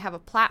think when we have a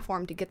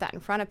platform to get that in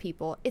front of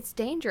people, it's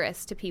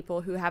dangerous to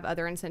people who have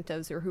other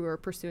incentives or who are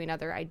pursuing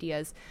other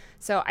ideas.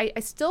 So I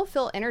still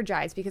feel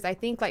energized because I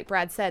think, like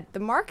Brad said,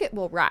 the market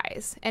will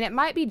rise. And it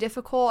might be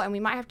difficult and we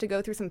might have to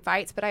go through some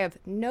fights, but I have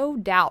no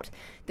doubt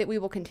that we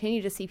will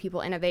continue to see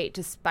people innovate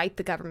despite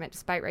the government,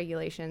 despite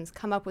regulations,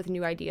 come up with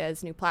new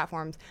ideas, new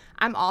platforms.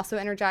 I'm also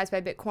energized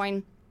by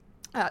Bitcoin.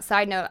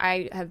 Side note,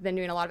 I have been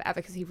doing a lot of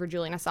advocacy for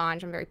Julian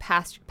Assange. I'm very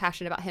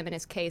passionate about him and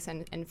his case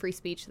and free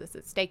speech that's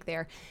at stake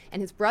there.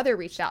 And his brother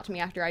reached out to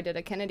me after I did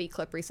a Kennedy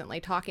clip recently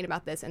talking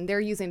about this, and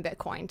they're using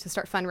Bitcoin to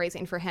start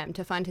fundraising for him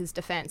to fund his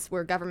defense,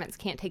 where governments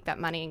can't take that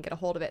money and get a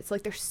hold of it. So,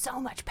 like, there's so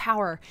much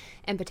power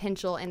and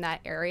potential in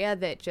that area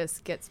that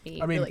just gets me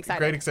really excited.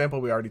 A great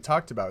example we already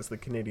talked about is the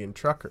Canadian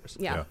truckers.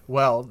 Yeah.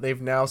 Well, they've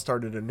now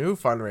started a new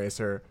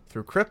fundraiser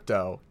through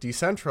crypto,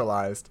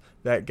 decentralized,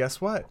 that guess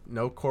what?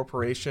 No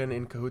corporation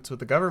in cahoots with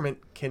the government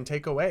can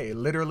take away.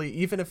 Literally,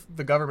 even if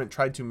the government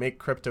tried to make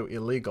crypto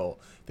illegal,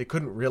 they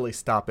couldn't really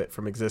stop it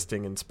from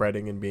existing and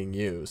spreading and being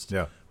used,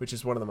 which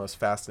is one of the most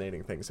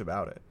fascinating things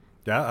about it.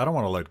 Yeah, I don't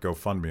want to let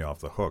GoFundMe off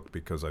the hook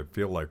because I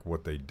feel like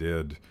what they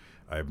did,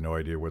 I have no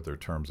idea what their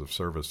terms of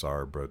service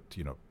are, but,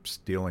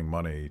 stealing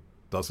money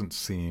doesn't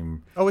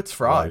seem it's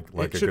fraud.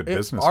 like a good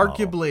business model.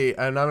 Arguably,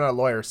 and I'm not a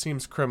lawyer,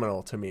 seems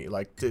criminal to me,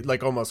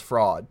 like almost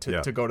fraud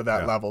to go to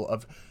that level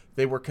of.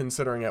 They were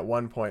considering at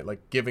one point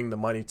like giving the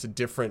money to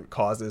different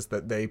causes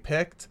that they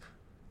picked.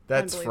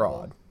 That's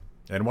fraud.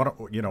 And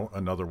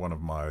another one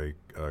of my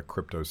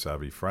crypto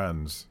savvy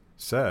friends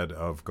said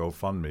of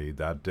GoFundMe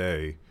that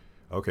day,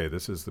 okay,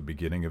 this is the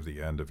beginning of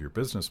the end of your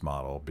business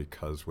model,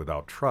 because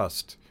without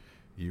trust,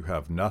 you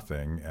have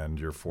nothing, and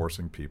you're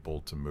forcing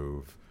people to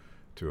move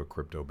to a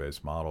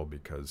crypto-based model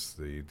because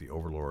the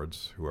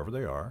overlords, whoever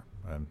they are,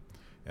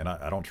 and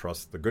I don't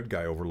trust the good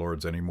guy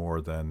overlords any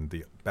more than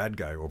the bad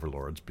guy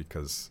overlords,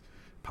 because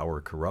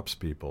power corrupts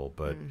people.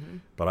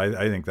 But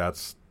I think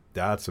that's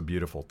a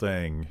beautiful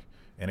thing,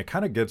 and it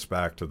kind of gets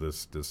back to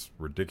this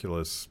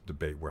ridiculous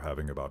debate we're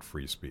having about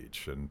free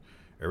speech, and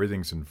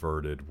everything's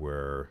inverted.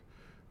 Where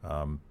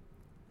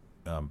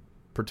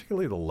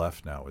particularly the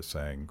left now is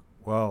saying,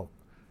 well,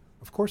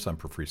 of course I'm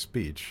for free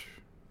speech,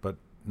 but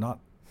not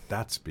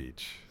that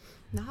speech.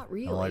 Not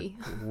really.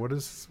 Like, what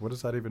does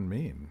that even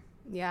mean?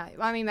 Yeah.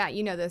 I mean, Matt,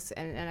 you know this,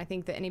 and I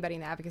think that anybody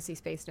in the advocacy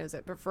space knows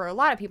it. But for a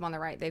lot of people on the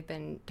right, they've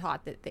been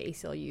taught that the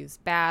ACLU is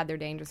bad, they're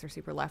dangerous, they're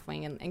super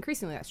left-wing, and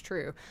increasingly that's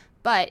true.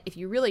 But if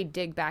you really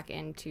dig back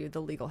into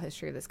the legal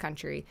history of this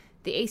country,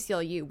 the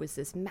ACLU was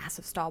this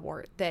massive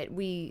stalwart that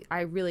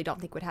I really don't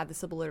think would have the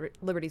civil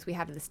liberties we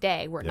have to this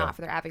day were it not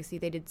for their advocacy.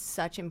 They did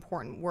such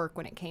important work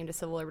when it came to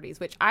civil liberties,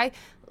 which I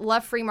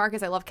love free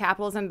markets, I love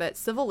capitalism, but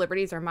civil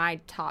liberties are my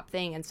top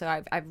thing. And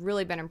so I've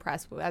really been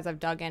impressed as I've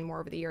dug in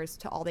more over the years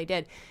to all they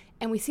did.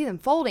 And we see them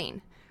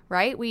folding.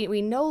 Right?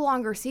 We no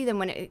longer see them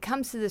when it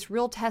comes to this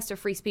real test of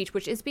free speech,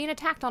 which is being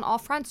attacked on all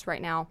fronts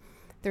right now.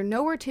 They're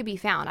nowhere to be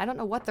found. I don't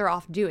know what they're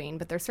off doing,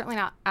 but they're certainly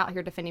not out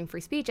here defending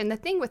free speech. And the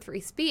thing with free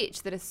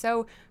speech that is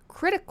so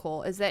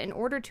critical is that in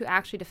order to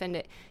actually defend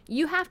it,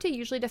 you have to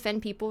usually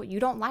defend people you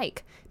don't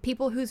like,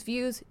 people whose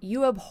views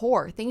you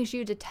abhor, things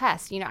you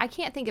detest. I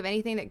can't think of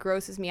anything that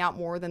grosses me out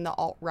more than the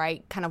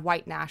alt-right kind of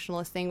white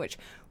nationalist thing, which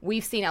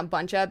we've seen a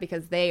bunch of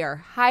because they are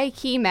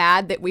high-key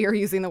mad that we are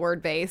using the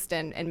word based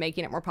and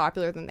making it more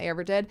popular than they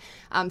ever did.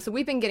 So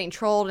we've been getting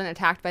trolled and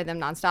attacked by them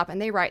nonstop,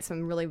 and they write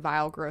some really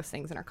vile, gross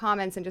things in our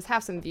comments and just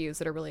have some views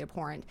that are really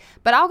abhorrent.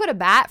 But I'll go to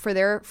bat for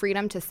their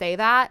freedom to say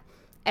that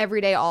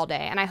every day, all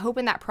day. And I hope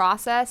in that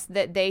process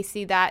that they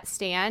see that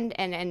stand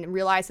and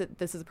realize that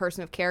this is a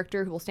person of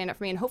character who will stand up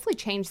for me and hopefully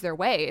change their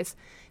ways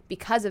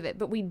because of it.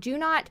 But we do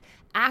not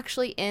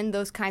actually end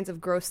those kinds of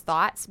gross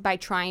thoughts by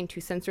trying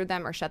to censor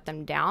them or shut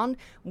them down.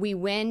 We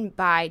win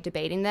by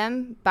debating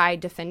them, by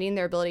defending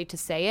their ability to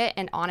say it,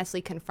 and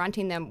honestly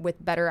confronting them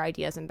with better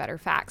ideas and better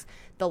facts.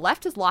 The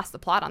left has lost the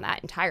plot on that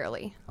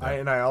entirely.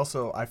 I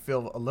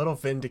feel a little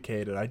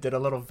vindicated. I did a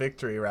little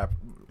victory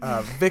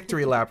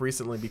lap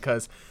recently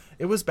because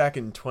it was back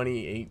in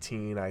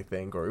 2018, I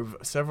think, or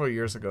several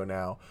years ago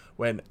now,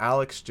 when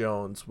Alex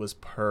Jones was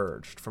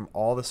purged from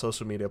all the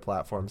social media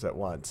platforms at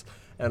once.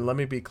 And let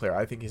me be clear,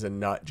 I think he's a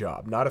nut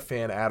job. Not a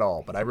fan at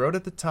all. But I wrote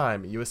at the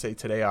time, a USA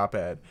Today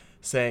op-ed,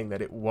 saying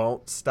that it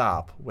won't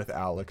stop with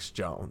Alex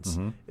Jones.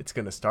 Mm-hmm. It's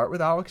going to start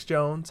with Alex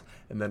Jones,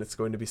 and then it's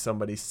going to be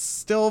somebody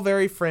still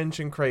very fringe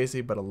and crazy,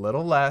 but a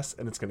little less,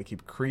 and it's going to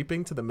keep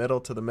creeping to the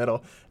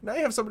middle. Now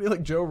you have somebody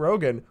like Joe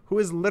Rogan, who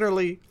is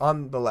literally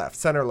on the left,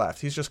 center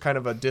left. He's just kind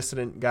of a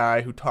dissident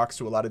guy who talks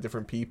to a lot of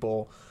different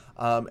people.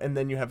 And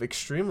then you have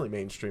extremely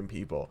mainstream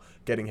people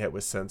getting hit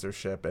with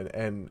censorship.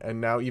 And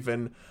now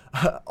even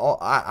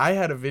I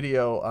had a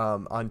video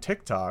on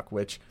TikTok,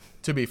 which,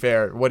 to be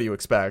fair, what do you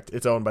expect?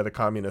 It's owned by the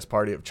Communist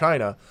Party of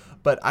China.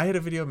 But I had a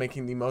video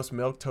making the most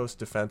milquetoast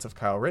defense of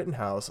Kyle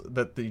Rittenhouse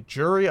that the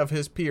jury of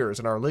his peers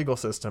in our legal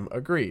system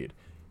agreed.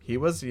 He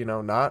was,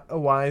 not a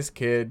wise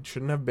kid,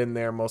 shouldn't have been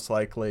there most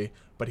likely,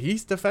 but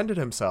he's defended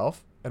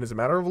himself. And as a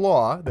matter of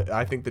law,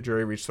 I think the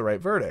jury reached the right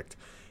verdict.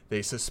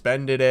 They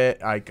suspended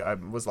it. I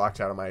was locked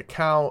out of my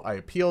account. I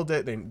appealed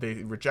it. They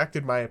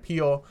rejected my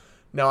appeal.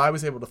 Now, I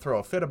was able to throw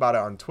a fit about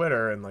it on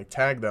Twitter and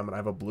tag them, and I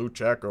have a blue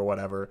check or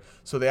whatever.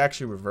 So they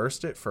actually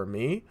reversed it for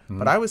me. Mm-hmm.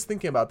 But I was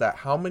thinking about that.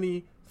 How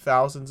many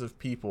thousands of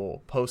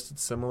people posted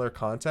similar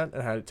content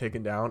and had it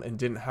taken down and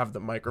didn't have the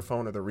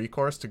microphone or the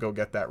recourse to go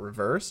get that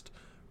reversed?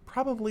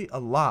 Probably a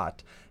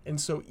lot. And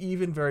so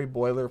even very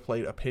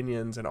boilerplate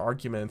opinions and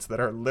arguments that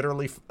are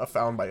literally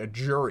found by a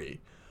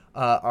jury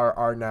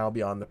are now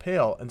beyond the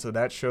pale. And so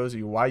that shows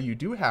you why you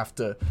do have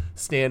to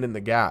stand in the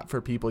gap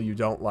for people you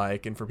don't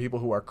like and for people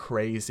who are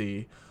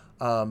crazy,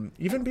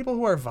 even people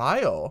who are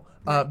vile,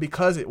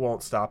 because it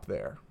won't stop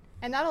there.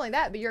 And not only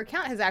that, but your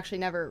account has actually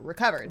never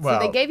recovered. So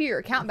they gave you your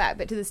account back,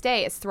 but to this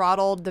day it's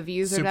throttled. The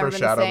views have never been the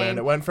same. Super shadow banned.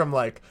 It went from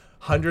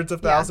hundreds of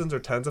thousands or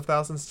tens of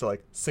thousands to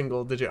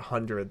single digit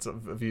hundreds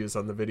of views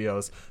on the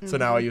videos. Mm-hmm. So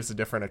now I use a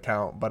different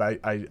account, but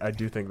I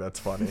do think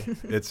that's funny.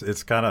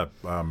 It's kind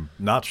of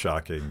not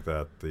shocking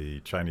that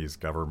the Chinese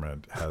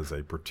government has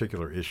a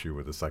particular issue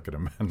with the Second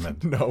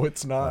Amendment. No,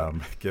 it's not.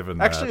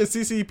 Given actually, a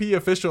CCP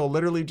official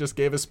literally just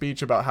gave a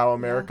speech about how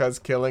America's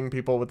killing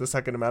people with the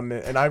Second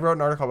Amendment, and I wrote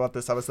an article about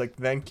this. I was like,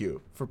 thank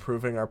you for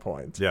proving our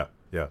point. Yeah.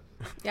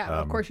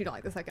 Of course you don't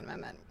like the Second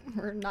Amendment.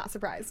 We're not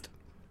surprised.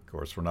 Of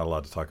course, we're not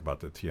allowed to talk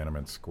about the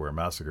Tiananmen Square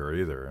massacre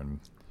either.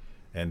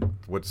 And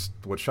what's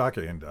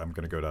shocking, and I'm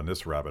going to go down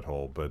this rabbit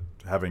hole, but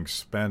having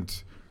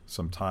spent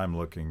some time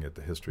looking at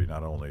the history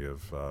not only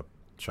of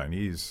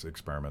Chinese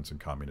experiments in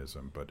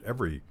communism, but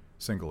every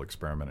single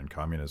experiment in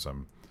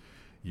communism,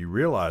 you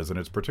realize, and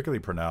it's particularly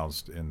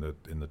pronounced in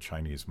the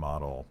Chinese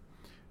model,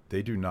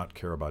 they do not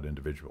care about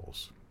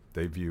individuals.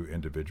 They view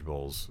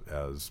individuals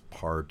as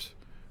part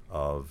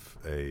of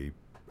a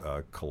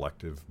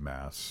collective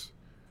mass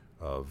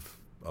of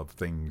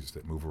things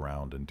that move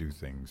around and do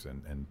things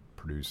and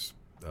produce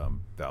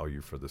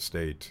value for the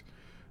state,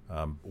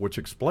 which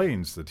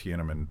explains the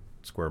Tiananmen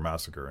Square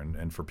massacre.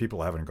 And for people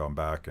who haven't gone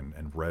back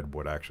and read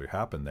what actually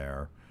happened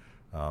there,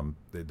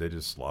 they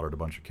just slaughtered a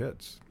bunch of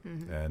kids.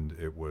 Mm-hmm. And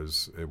it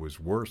was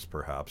worse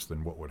perhaps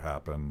than what would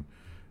happen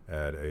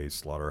at a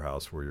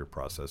slaughterhouse where you're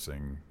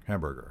processing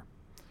hamburger.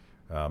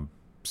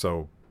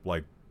 So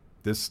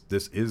this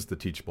is the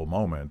teachable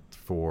moment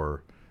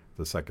for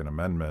the Second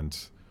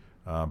Amendment,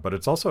 but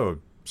it's also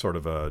sort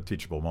of a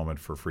teachable moment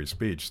for free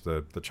speech.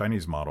 The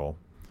Chinese model,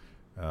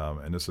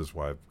 and this is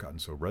why I've gotten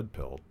so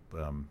red-pilled,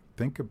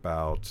 think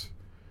about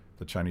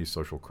the Chinese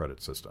social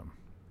credit system,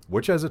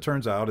 which, as it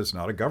turns out, is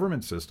not a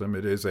government system.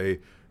 It is a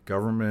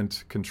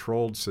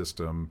government-controlled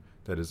system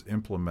that is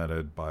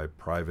implemented by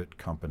private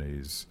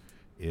companies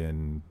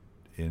in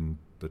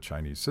the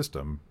Chinese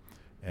system.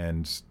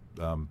 And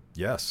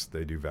yes,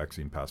 they do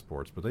vaccine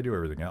passports, but they do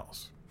everything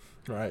else.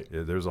 Right.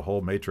 There's a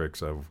whole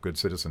matrix of good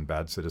citizen,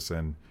 bad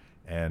citizen,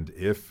 and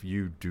if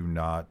you do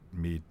not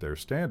meet their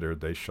standard,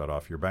 they shut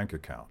off your bank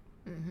account.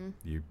 Mm-hmm.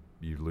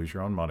 You lose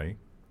your own money,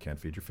 can't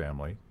feed your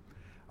family.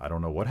 I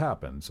don't know what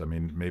happens. I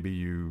mean, maybe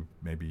you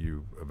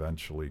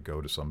eventually go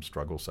to some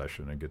struggle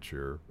session and get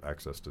your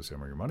access to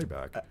some of your money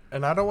back.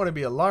 And I don't want to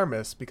be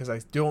alarmist because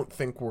I don't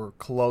think we're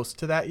close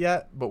to that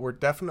yet, but we're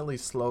definitely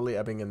slowly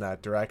ebbing in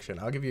that direction.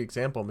 I'll give you an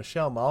example.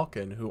 Michelle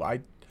Malkin, who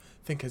I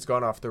think has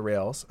gone off the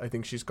rails. I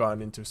think she's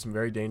gone into some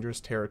very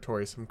dangerous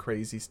territory, some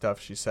crazy stuff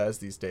she says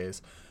these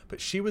days. But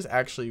she was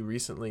actually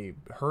recently,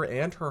 her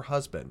and her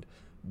husband,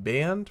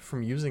 banned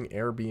from using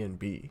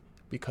Airbnb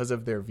because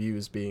of their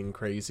views being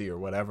crazy or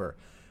whatever.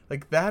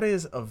 Like, that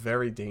is a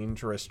very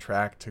dangerous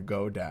track to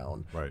go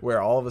down, right,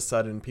 where all of a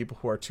sudden people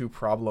who are too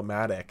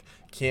problematic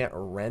can't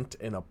rent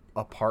an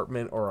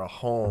apartment or a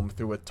home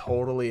through a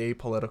totally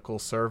apolitical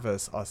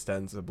service,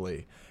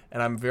 ostensibly.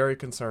 And I'm very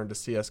concerned to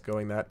see us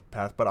going that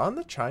path. But on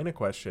the China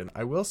question,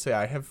 I will say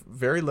I have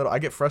very little. I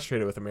get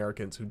frustrated with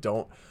Americans who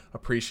don't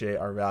appreciate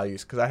our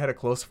values, because I had a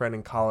close friend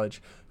in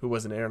college who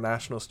was an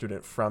international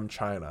student from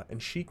China,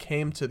 and she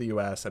came to the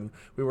U.S. and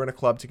we were in a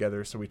club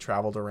together, so we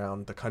traveled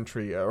around the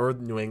country or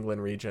the New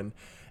England region.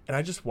 And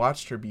I just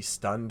watched her be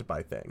stunned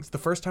by things. The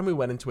first time we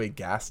went into a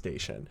gas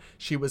station,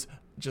 she was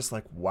just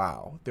like,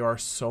 wow, there are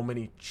so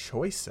many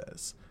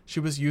choices. She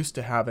was used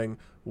to having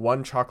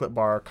one chocolate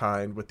bar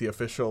kind with the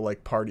official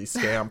like party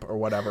stamp or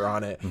whatever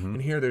on it. Mm-hmm.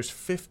 And here there's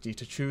 50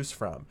 to choose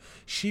from.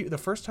 The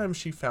first time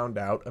she found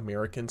out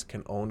Americans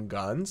can own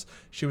guns,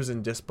 she was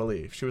in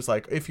disbelief. She was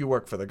like, if you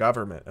work for the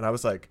government. And I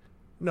was like,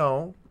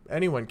 no,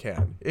 anyone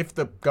can, if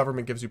the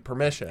government gives you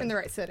permission. In the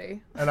right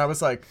city. And I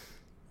was like,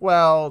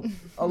 well,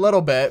 a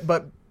little bit,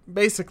 but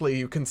basically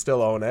you can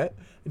still own it.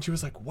 And she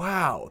was like,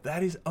 wow,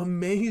 that is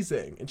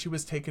amazing. And she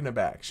was taken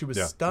aback. She was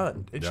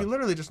stunned. And she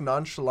literally just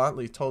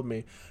nonchalantly told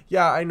me,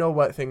 yeah, I know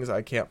what things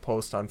I can't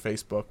post on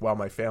Facebook while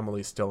my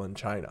family's still in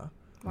China.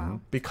 Wow.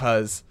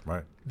 Because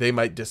they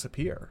might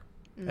disappear.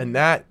 Mm-hmm. And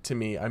that, to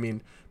me, I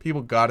mean,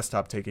 people got to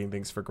stop taking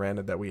things for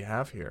granted that we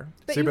have here.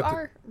 But you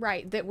are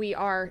right that we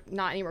are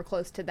not anywhere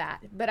close to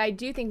that. But I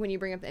do think when you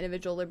bring up the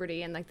individual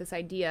liberty and like this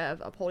idea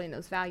of upholding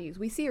those values,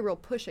 we see a real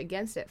push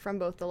against it from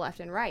both the left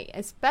and right,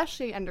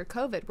 especially under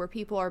COVID, where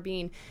people are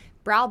being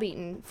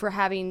browbeaten for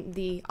having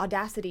the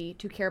audacity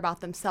to care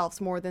about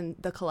themselves more than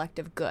the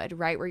collective good,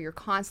 right? Where you're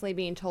constantly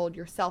being told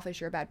you're selfish,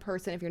 you're a bad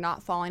person if you're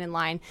not falling in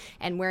line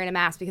and wearing a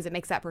mask because it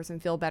makes that person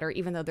feel better,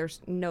 even though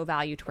there's no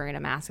value to wearing a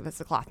mask if it's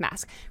a cloth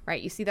mask,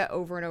 right? You see that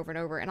over and over and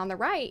over. And on the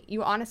right,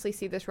 you honestly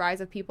see this rise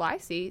of people I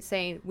see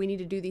saying we need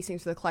to do these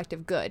things for the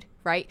collective good,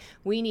 right?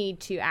 We need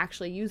to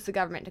actually use the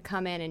government to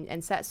come in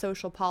and set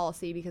social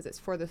policy because it's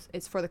for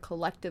the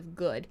collective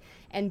good.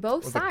 And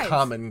both sides, the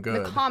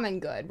common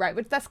good, right?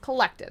 Which that's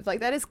collective. Like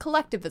that is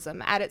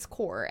collectivism at its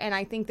core. And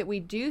I think that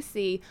we do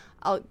see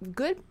a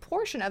good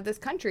portion of this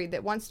country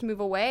that wants to move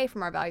away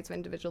from our values of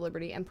individual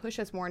liberty and push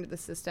us more into the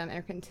system and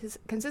are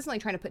consistently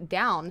trying to put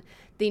down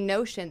the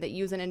notion that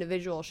you as an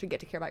individual should get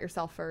to care about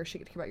yourself first, should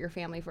get to care about your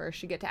family first,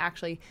 should get to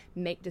actually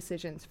make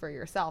decisions for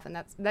yourself.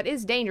 And that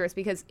is dangerous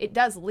because it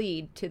does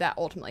lead to that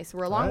ultimately. So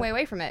we're a long way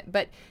away from it.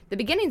 But the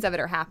beginnings of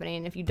it are happening.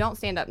 And if you don't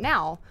stand up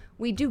now,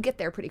 we do get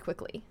there pretty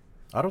quickly.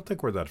 I don't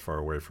think we're that far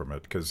away from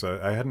it because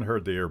I hadn't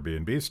heard the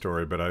Airbnb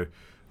story, but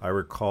I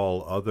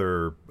recall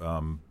other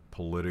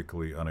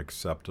politically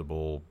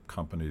unacceptable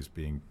companies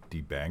being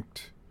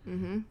debanked,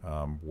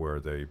 where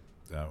they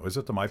was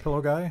it the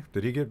MyPillow guy?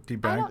 Did he get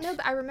debanked? I don't know,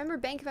 but I remember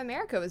Bank of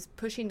America was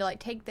pushing to like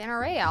take the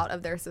NRA out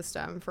of their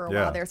system for a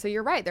while there. So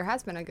you're right, there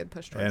has been a good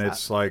push towards that. And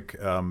it's like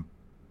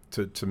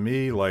to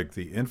me, like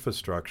the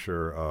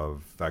infrastructure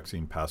of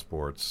vaccine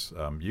passports,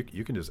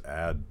 you can just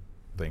add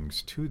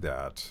things to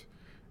that.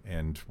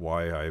 And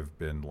why I've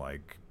been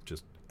like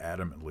just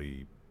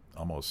adamantly,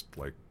 almost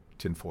like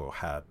tinfoil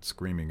hat,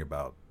 screaming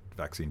about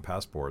vaccine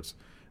passports.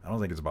 I don't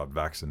think it's about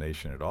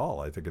vaccination at all.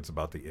 I think it's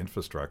about the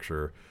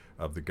infrastructure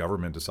of the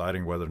government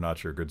deciding whether or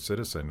not you're a good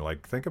citizen.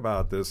 Like, think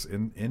about this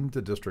in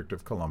the District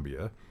of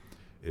Columbia.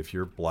 If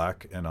you're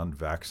black and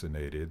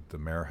unvaccinated, the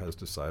mayor has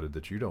decided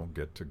that you don't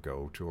get to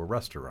go to a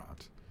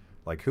restaurant.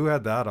 Like, who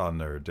had that on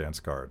their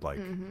dance card? Like,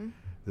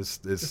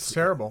 it's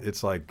terrible.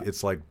 It's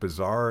like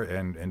bizarre,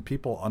 and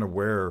people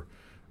unaware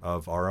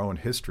of our own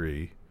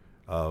history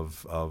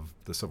of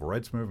the civil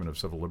rights movement, of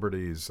civil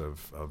liberties,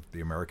 of the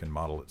American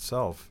model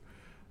itself.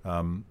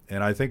 And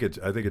I think it's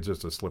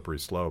just a slippery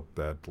slope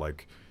that,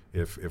 like,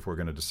 if we're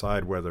going to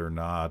decide whether or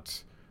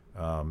not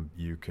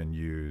you can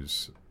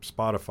use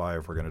Spotify,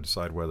 if we're going to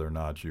decide whether or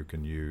not you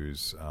can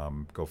use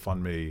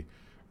GoFundMe,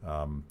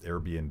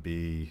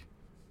 Airbnb,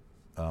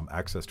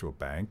 access to a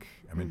bank,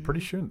 I mean,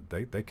 pretty soon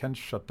they can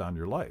shut down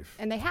your life.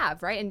 And they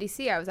have, right? In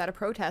D.C., I was at a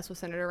protest with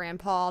Senator Rand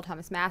Paul.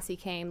 Thomas Massey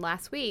came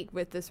last week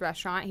with this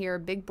restaurant here,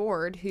 Big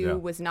Board, who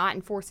was not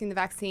enforcing the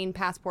vaccine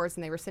passports,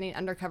 and they were sending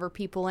undercover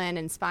people in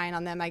and spying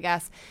on them, I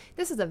guess.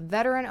 This is a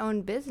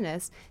veteran-owned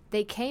business.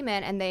 They came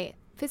in and they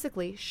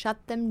physically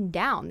shut them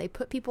down. They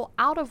put people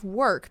out of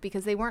work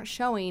because they weren't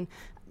showing.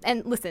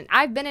 And listen,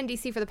 I've been in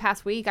D.C. for the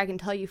past week. I can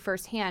tell you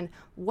firsthand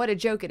what a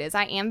joke it is.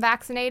 I am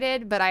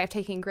vaccinated, but I have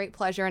taken great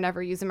pleasure in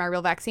never using my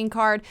real vaccine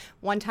card.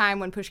 One time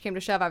when push came to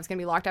shove, I was going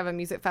to be locked out of a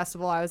music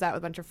festival I was at with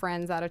a bunch of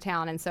friends out of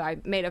town. And so I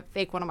made a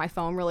fake one on my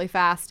phone really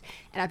fast.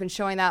 And I've been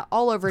showing that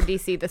all over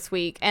D.C. this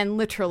week. And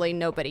literally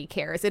nobody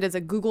cares. It is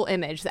a Google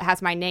image that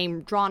has my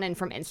name drawn in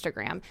from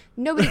Instagram.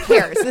 Nobody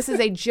cares. This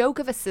is a joke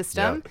of a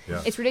system.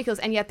 It's ridiculous.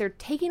 And yet they're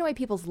taking away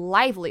people's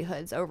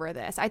livelihoods over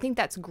this. I think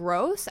that's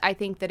gross. I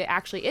think that it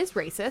actually is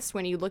racist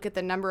when you look at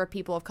the number of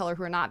people of color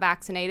who are not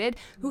vaccinated,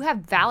 who have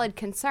valid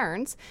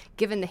concerns,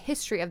 given the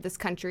history of this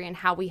country and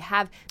how we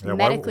have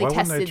medically why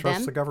tested wouldn't they trust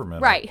them. the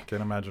government? Right.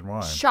 Can't imagine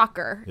why.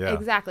 Shocker. Yeah.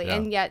 Exactly. Yeah.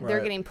 And yet they're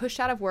Right. getting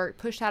pushed out of work,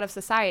 pushed out of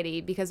society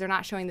because they're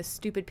not showing the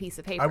stupid piece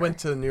of paper. I went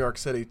to New York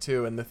City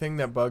too, and the thing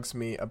that bugs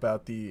me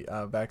about the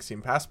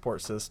vaccine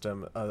passport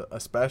system,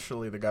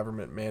 especially the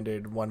government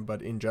mandated one,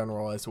 but in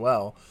general as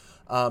well,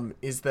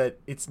 is that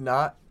it's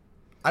not.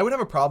 I would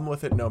have a problem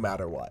with it no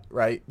matter what,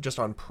 right? Just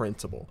on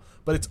principle.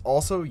 But it's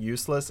also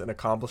useless and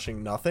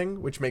accomplishing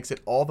nothing, which makes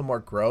it all the more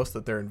gross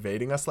that they're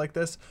invading us like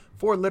this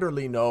for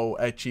literally no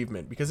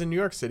achievement. Because in New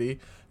York City,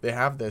 they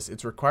have this.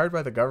 It's required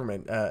by the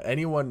government.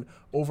 Anyone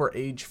over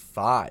age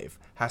 5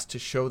 has to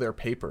show their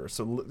papers.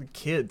 So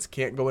kids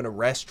can't go in a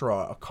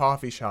restaurant, a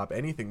coffee shop,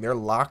 anything. They're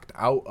locked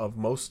out of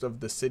most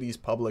of the city's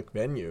public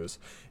venues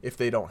if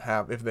they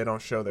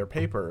don't show their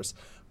papers.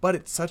 But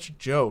it's such a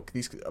joke.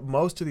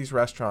 Most of these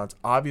restaurants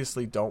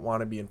obviously don't want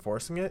to be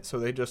enforcing it, so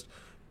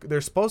they're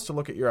supposed to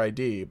look at your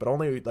ID, but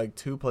only like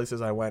 2 places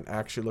I went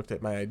actually looked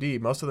at my ID.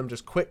 Most of them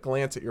just quick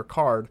glance at your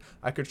card.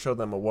 I could show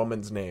them a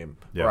woman's name,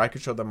 or I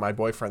could show them my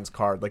boyfriend's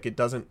card. Like, it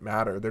doesn't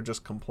matter. They're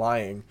just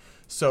complying.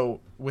 So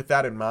with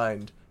that in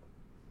mind,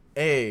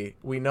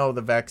 we know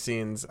the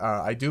vaccines,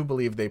 I do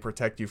believe they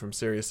protect you from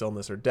serious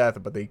illness or death,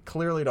 but they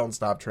clearly don't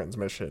stop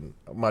transmission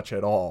much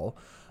at all.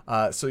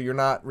 So you're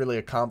not really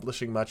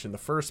accomplishing much in the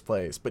first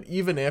place. But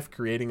even if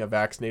creating a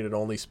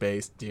vaccinated-only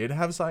space did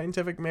have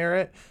scientific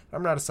merit,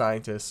 I'm not a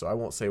scientist, so I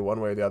won't say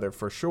one way or the other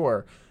for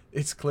sure.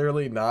 It's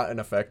clearly not an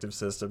effective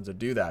system to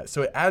do that.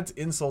 So it adds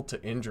insult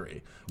to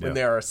injury when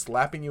they are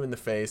slapping you in the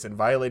face and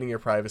violating your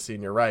privacy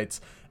and your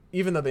rights.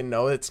 Even though they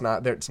know it's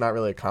not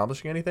really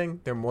accomplishing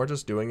anything, they're more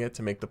just doing it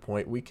to make the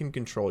point we can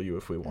control you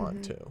if we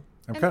want to.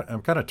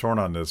 I'm kind of torn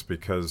on this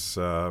because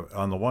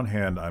on the one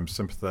hand, I'm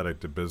sympathetic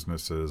to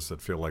businesses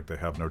that feel like they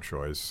have no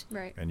choice.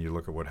 Right. And you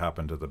look at what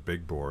happened to the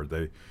Big Board.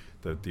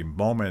 The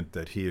moment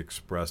that he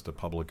expressed a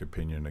public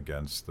opinion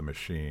against the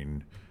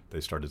machine,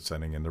 they started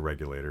sending in the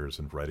regulators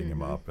and writing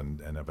him up,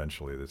 and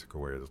eventually they took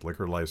away his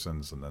liquor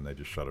license, and then they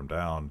just shut him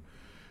down.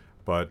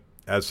 But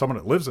as someone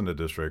that lives in the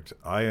district,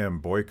 I am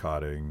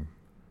boycotting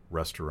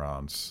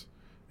restaurants,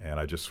 and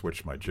I just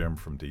switched my gym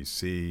from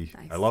D.C.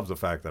 Nice. I love the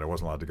fact that I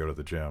wasn't allowed to go to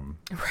the gym.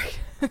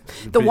 Right.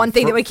 The one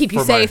thing that would keep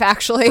you safe,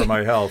 actually. For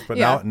my health. But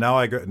now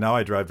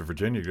I drive to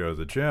Virginia to go to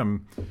the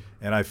gym,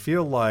 and I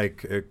feel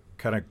like it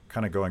kind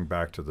of going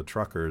back to the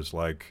truckers,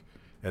 like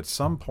at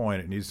some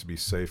point it needs to be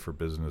safe for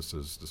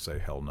businesses to say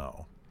hell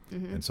no.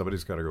 And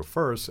somebody's got to go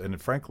first.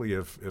 And frankly,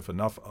 if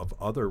enough of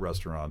other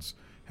restaurants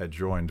had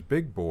joined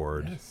Big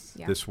Board,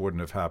 this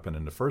wouldn't have happened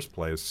in the first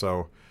place.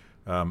 So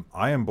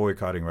I am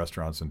boycotting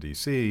restaurants in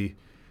D.C.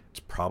 It's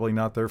probably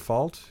not their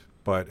fault,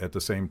 but at the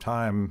same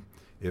time,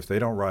 if they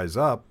don't rise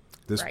up,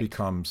 this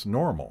becomes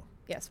normal.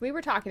 Yes, we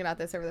were talking about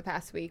this over the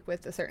past week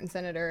with a certain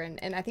senator,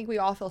 and I think we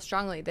all feel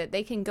strongly that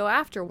they can go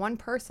after one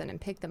person and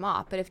pick them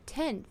off. But if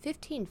 10,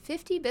 15,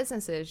 50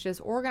 businesses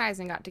just organized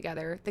and got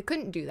together, they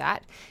couldn't do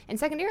that. And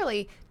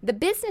secondarily, the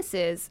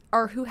businesses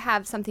are who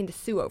have something to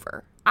sue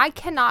over. I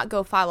cannot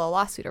go file a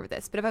lawsuit over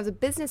this, but if I was a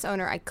business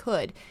owner, I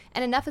could.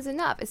 And enough is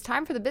enough. It's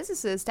time for the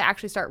businesses to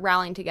actually start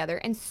rallying together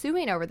and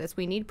suing over this.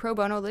 We need pro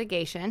bono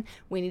litigation.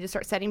 We need to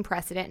start setting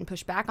precedent and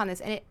push back on this.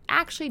 And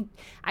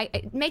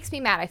it makes me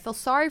mad. I feel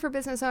sorry for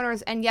business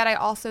owners, and yet I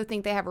also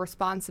think they have a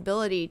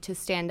responsibility to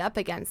stand up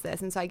against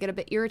this. And so I get a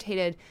bit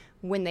irritated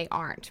when they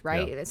aren't,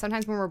 right? Yeah.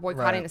 Sometimes when we're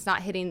boycotting, it's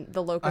not hitting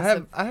the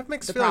locus. I have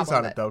mixed feelings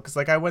on it, though, because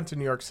I went to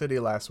New York City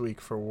last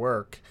week for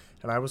work,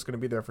 and I was going to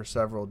be there for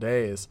several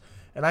days.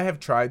 And I have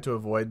tried to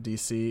avoid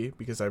D.C.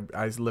 because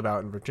I live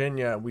out in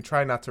Virginia. We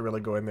try not to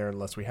really go in there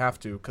unless we have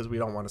to because we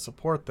don't want to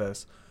support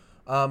this.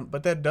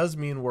 But that does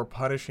mean we're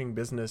punishing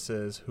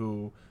businesses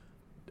who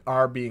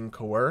are being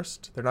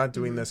coerced. They're not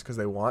doing this because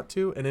they want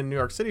to. And in New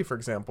York City, for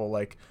example,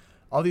 like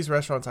all these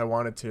restaurants I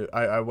went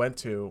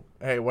to,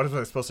 hey, what was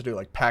I supposed to do?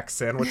 Like pack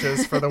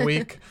sandwiches for the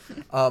week?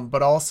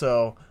 But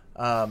also,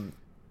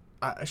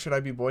 should I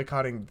be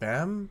boycotting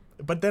them?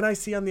 But then I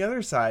see on the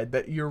other side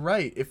that you're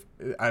right. If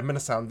I'm going to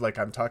sound like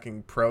I'm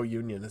talking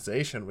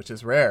pro-unionization, which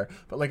is rare,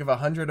 but like if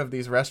 100 of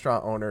these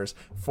restaurant owners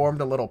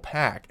formed a little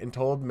pack and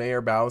told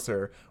Mayor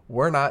Bowser,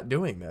 we're not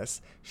doing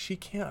this, she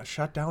can't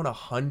shut down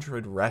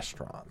 100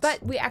 restaurants.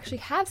 But we actually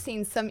have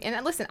seen some,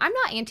 and listen, I'm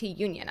not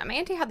anti-union. I'm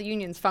anti how the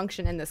unions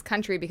function in this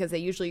country because they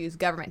usually use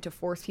government to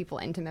force people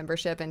into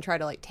membership and try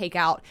to like take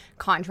out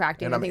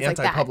contracting and things like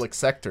that. I'm anti-public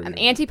sector. I'm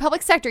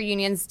anti-public sector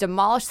unions,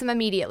 demolish them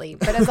immediately.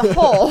 But as a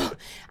whole,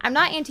 I'm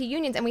not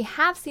anti-unions, and we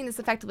have seen this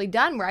effectively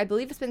done where I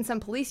believe it's been some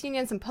police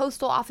unions, some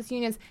postal office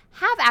unions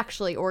have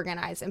actually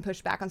organized and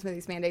pushed back on some of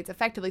these mandates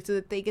effectively so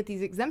that they get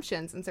these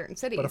exemptions in certain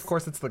cities. But of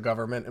course it's the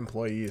government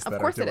employees that are doing it.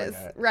 Of course it is,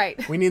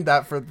 right. We need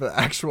that for the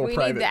actual private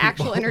We need the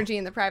actual people. energy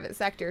in the private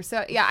sector.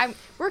 So, yeah,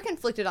 we're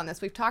conflicted on this.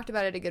 We've talked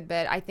about it a good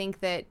bit. I think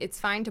that it's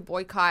fine to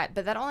boycott,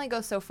 but that only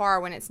goes so far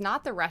when it's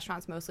not the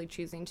restaurants mostly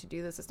choosing to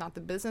do this. It's not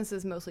the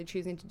businesses mostly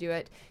choosing to do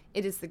it.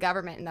 It is the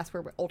government, and that's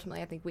where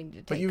ultimately I think we need to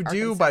take But you our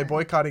do, concern. by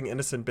boycotting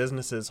innocent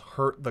businesses,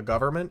 hurt the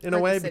government in a Hurt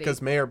the way city.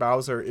 because Mayor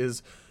Bowser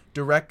is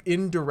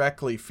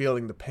indirectly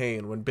feeling the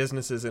pain when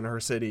businesses in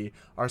her city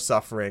are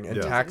suffering and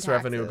Yeah. tax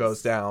revenue Taxes.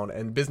 goes down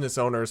and business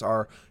owners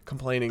are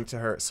complaining to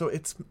her. So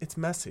it's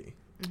messy.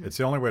 It's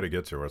the only way to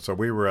get to her. So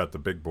we were at the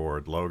big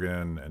board.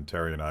 Logan and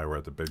Terry and I were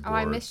at the big board. Oh,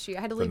 I missed you.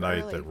 I had to the leave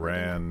night early that for dinner.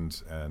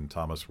 Rand and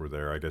Thomas were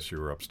there. I guess you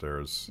were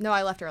upstairs. No,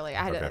 I left early.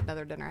 I had Okay.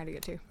 another dinner I had to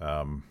get to.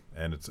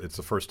 And it's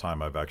the first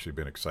time I've actually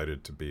been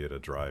excited to be at a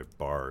drive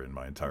bar in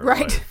my entire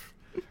Right. life.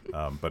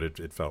 But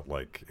it felt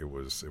like it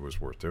was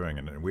worth doing,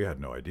 and we had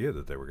no idea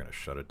that they were going to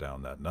shut it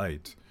down that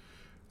night.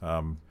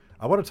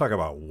 I want to talk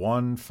about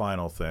one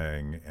final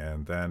thing,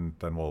 and then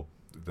we'll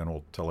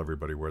tell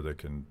everybody where they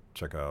can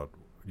check out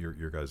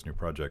your guys' new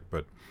project.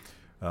 But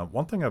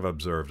one thing I've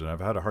observed, and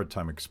I've had a hard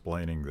time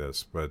explaining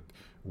this, but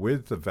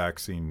with the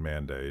vaccine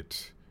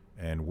mandate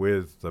and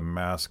with the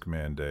mask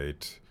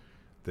mandate,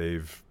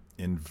 they've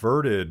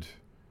inverted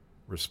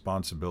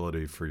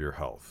responsibility for your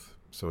health.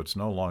 So it's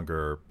no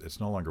longer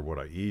what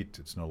I eat.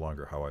 It's no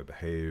longer how I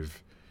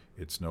behave.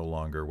 It's no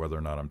longer whether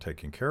or not I'm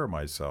taking care of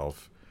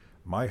myself.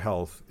 My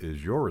health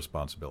is your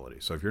responsibility.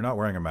 So if you're not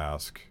wearing a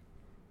mask,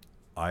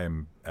 I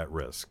am at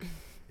risk.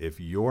 If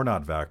you're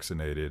not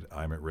vaccinated,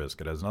 I'm at risk.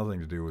 It has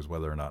nothing to do with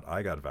whether or not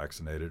I got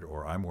vaccinated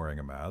or I'm wearing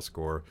a mask,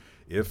 or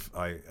if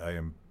I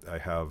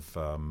have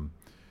an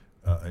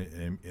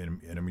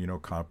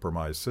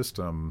immunocompromised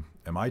system.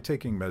 Am I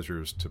taking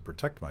measures to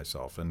protect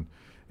myself? And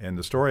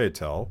the story I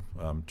tell,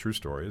 true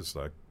story, is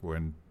like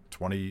when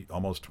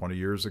almost 20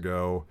 years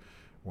ago,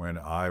 when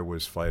I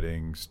was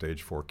fighting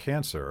stage 4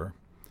 cancer,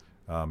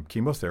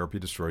 chemotherapy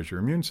destroys your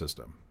immune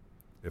system.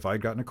 If I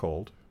had gotten a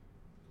cold,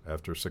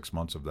 after 6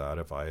 months of that,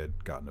 if I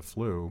had gotten a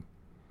flu,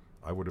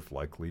 I would have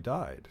likely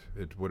died.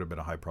 It would have been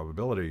a high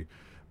probability.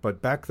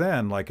 But back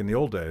then, like in the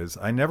old days,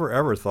 I never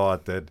ever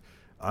thought that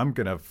I'm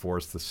going to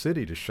force the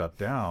city to shut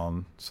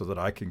down so that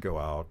I can go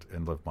out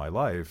and live my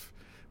life.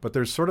 But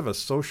there's sort of a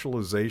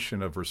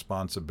socialization of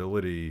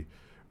responsibility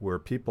where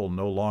people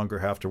no longer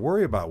have to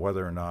worry about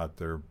whether or not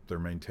they're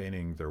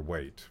maintaining their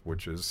weight,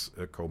 which is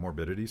a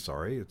comorbidity.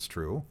 Sorry, it's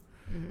true.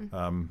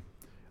 Mm-hmm.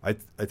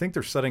 I think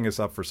they're setting us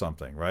up for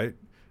something, right?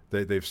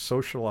 They've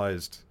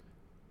socialized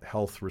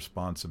health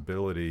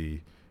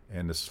responsibility,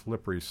 and the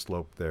slippery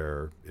slope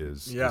there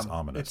is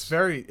ominous.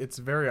 It's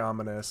very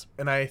ominous.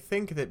 And I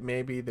think that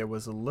maybe there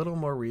was a little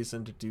more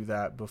reason to do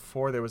that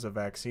before there was a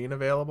vaccine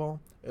available.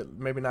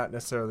 Maybe not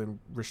necessarily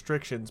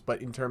restrictions,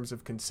 but in terms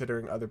of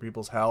considering other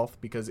people's health.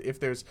 Because if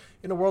there's,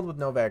 in a world with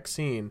no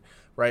vaccine,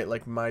 right,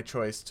 like my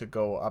choice to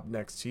go up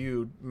next to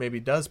you maybe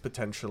does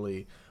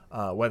potentially,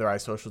 whether I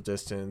social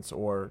distance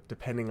or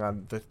depending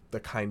on the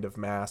kind of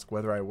mask,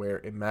 whether I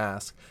wear a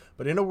mask.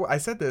 But I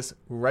said this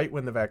right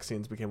when the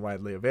vaccines became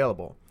widely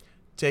available.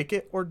 Take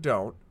it or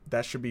don't.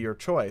 That should be your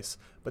choice.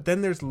 But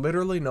then there's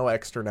literally no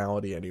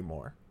externality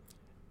anymore.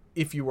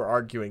 If you were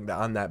arguing that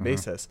on that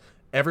basis,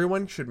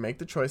 everyone should make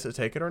the choice to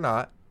take it or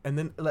not, and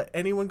then let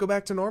anyone go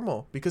back to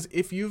normal. Because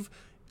if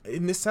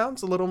and this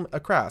sounds a little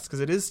crass because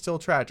it is still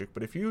tragic,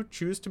 but if you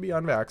choose to be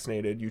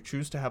unvaccinated, you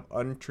choose to have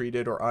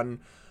untreated or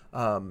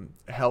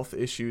health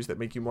issues that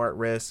make you more at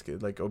risk,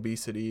 like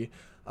obesity,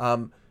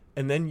 and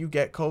then you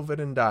get COVID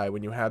and die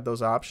when you had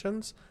those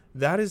options,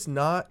 that is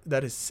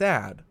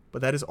sad,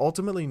 but that is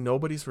ultimately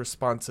nobody's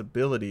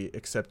responsibility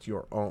except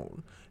your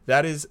own.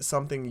 That is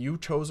something you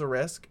chose a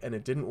risk and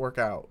it didn't work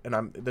out.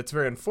 And that's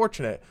very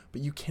unfortunate,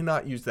 but you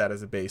cannot use that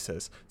as a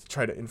basis to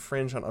try to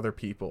infringe on other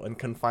people and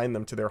confine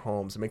them to their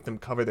homes and make them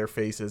cover their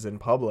faces in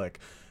public.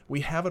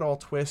 We have it all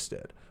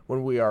twisted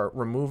when we are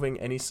removing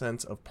any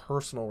sense of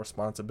personal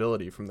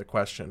responsibility from the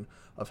question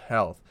of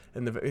health.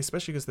 And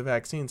especially because the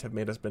vaccines have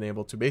made us been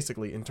able to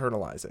basically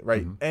internalize it,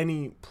 right? Mm-hmm.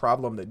 Any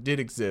problem that did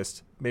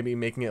exist, maybe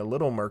making it a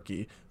little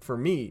murky, for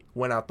me,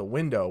 went out the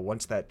window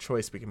once that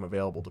choice became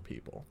available to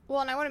people. Well,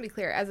 and I want to be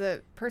clear, as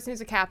a person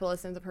who's a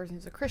capitalist and as a person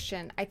who's a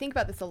Christian, I think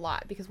about this a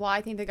lot because while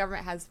I think the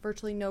government has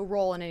virtually no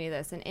role in any of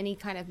this and any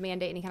kind of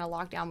mandate, any kind of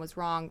lockdown was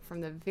wrong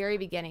from the very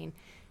beginning,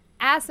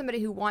 as somebody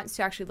who wants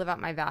to actually live out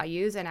my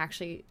values and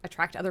actually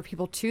attract other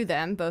people to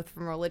them, both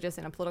from a religious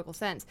and a political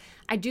sense,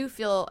 I do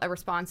feel a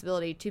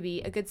responsibility to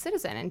be a good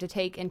citizen and to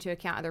take into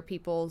account other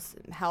people's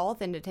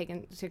health and to take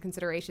into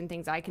consideration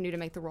things I can do to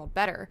make the world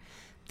better.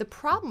 The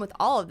problem with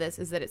all of this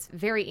is that it's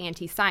very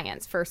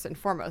anti-science, first and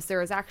foremost.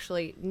 There is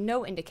actually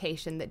no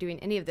indication that doing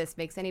any of this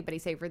makes anybody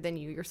safer than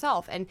you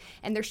yourself. And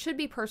there should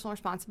be personal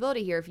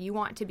responsibility here. If you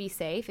want to be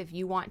safe, if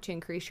you want to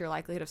increase your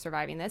likelihood of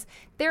surviving this,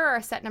 there are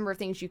a set number of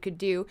things you could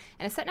do,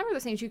 and a set number of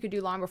those things you could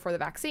do long before the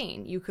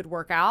vaccine. You could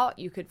work out.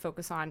 You could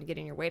focus on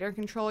getting your weight under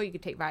control. You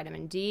could take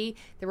vitamin D.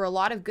 There were a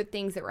lot of good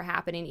things that were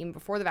happening even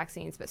before the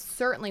vaccines, but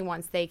certainly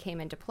once they came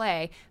into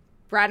play,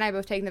 Brad and I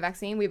both taking the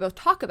vaccine, we both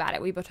talk about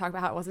it. We both talk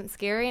about how it wasn't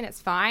scary and it's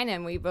fine,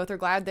 and we both are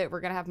glad that we're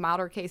going to have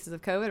milder cases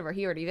of COVID, or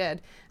he already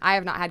did. I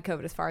have not had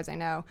COVID as far as I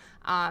know.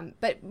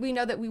 But we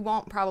know that we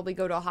won't probably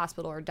go to a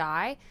hospital or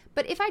die.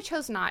 But if I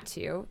chose not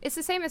to, it's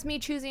the same as me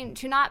choosing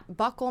to not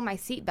buckle my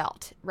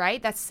seatbelt,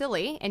 right? That's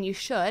silly, and you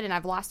should, and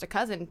I've lost a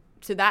cousin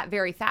to that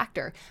very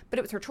factor, but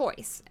it was her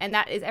choice. And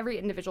that is every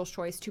individual's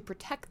choice to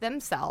protect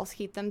themselves,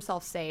 keep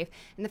themselves safe.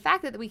 And the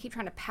fact that we keep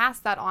trying to pass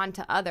that on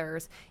to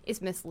others is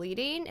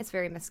misleading. It's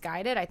very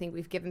misguided. I think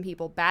we've given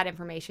people bad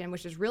information,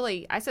 which is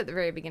really, I said at the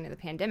very beginning of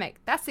the pandemic,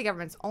 that's the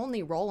government's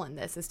only role in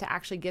this, is to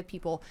actually give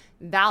people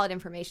valid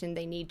information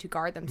they need to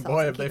guard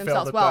themselves and keep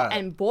themselves well.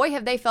 And boy,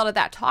 have they failed at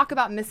that. Talk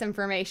about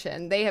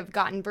misinformation. They have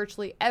gotten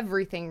virtually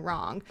everything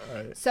wrong.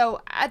 Right.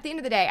 So at the end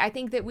of the day, I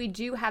think that we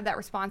do have that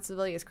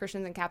responsibility as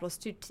Christians and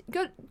capitalists to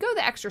go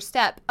the extra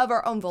step of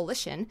our own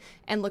volition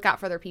and look out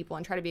for other people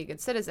and try to be a good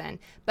citizen.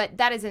 But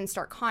that is in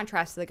stark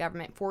contrast to the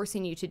government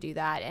forcing you to do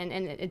that. And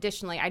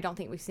additionally, I don't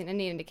think we've seen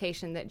any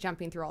indication that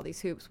jumping through all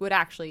these hoops would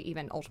actually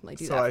even ultimately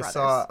do that for others.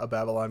 So I saw a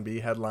Babylon Bee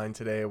headline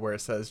today where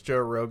it says Joe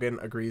Rogan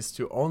agrees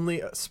to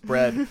only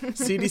spread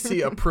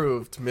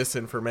CDC-approved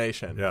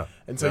misinformation. Yeah.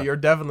 And so you're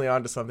definitely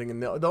onto something.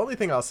 And the only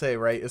thing I'll say,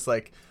 right, is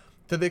like,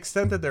 to the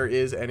extent that there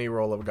is any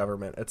role of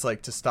government, it's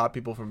like to stop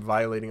people from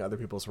violating other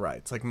people's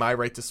rights. Like, my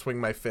right to swing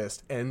my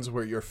fist ends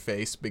where your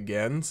face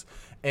begins.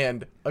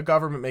 And a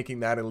government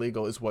making that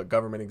illegal is what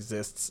government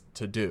exists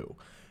to do.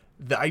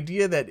 The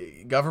idea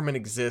that government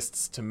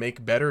exists to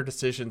make better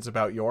decisions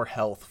about your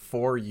health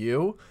for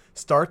you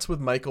starts with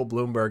Michael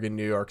Bloomberg in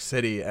New York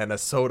City and a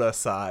soda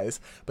size,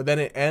 but then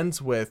it ends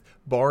with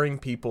barring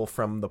people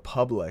from the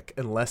public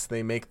unless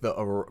they make the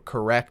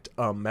correct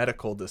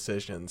medical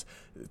decisions,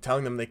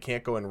 telling them they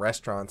can't go in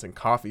restaurants and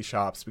coffee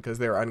shops because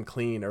they're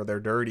unclean or they're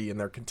dirty and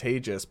they're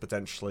contagious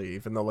potentially,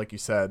 even though, like you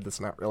said,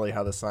 that's not really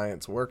how the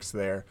science works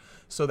there.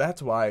 So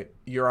that's why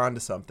you're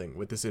onto something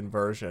with this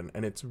inversion,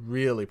 and it's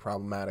really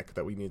problematic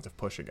that we need to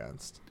push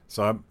against.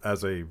 So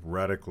as a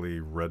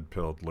radically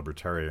red-pilled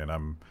libertarian,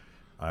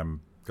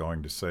 I'm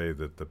going to say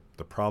that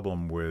the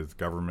problem with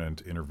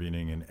government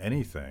intervening in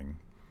anything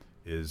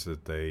is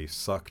that they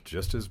suck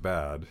just as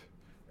bad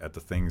at the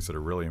things that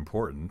are really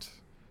important,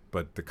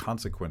 but the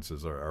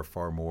consequences are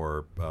far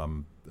more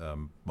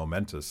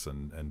momentous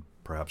and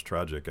perhaps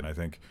tragic. And I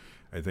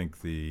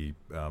think the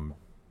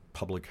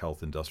public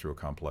health industrial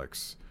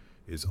complex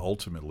is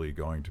ultimately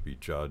going to be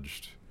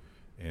judged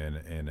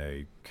in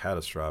a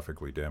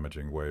catastrophically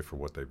damaging way for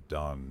what they've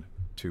done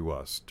to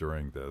us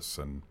during this.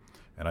 And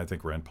I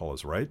think Rand Paul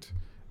is right.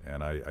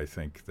 And I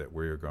think that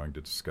we are going to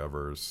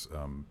discover...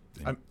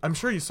 I'm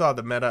sure you saw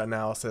the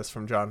meta-analysis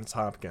from Johns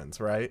Hopkins,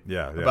 right?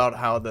 Yeah. About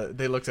how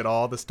they looked at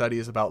all the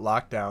studies about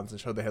lockdowns and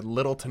showed they had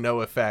little to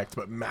no effect,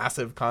 but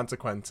massive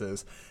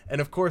consequences.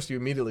 And of course, you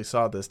immediately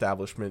saw the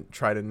establishment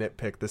try to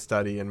nitpick the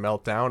study and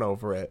melt down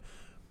over it.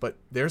 But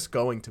there's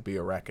going to be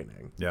a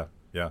reckoning. Yeah.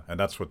 And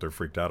that's what they're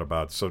freaked out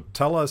about. So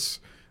tell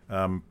us,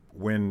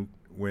 when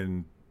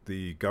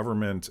the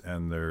government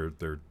and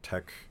their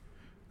tech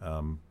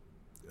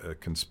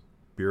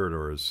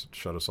conspirators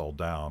shut us all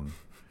down,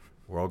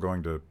 we're all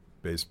going to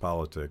base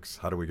politics.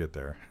 How do we get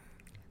there?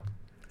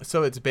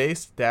 So it's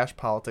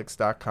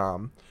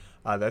base-politics.com.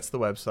 That's the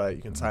website.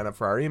 You can sign up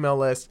for our email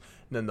list.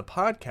 And then the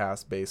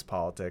podcast, Base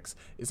Politics,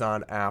 is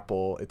on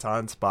Apple. It's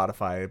on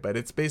Spotify, but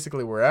it's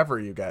basically wherever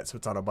you get. So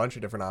it's on a bunch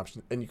of different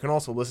options. And you can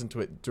also listen to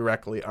it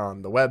directly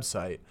on the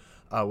website,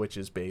 which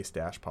is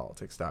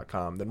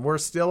base-politics.com. Then we're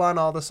still on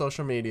all the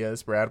social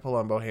medias, Brad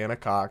Polumbo, Hannah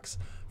Cox,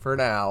 for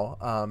now,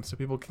 so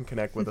people can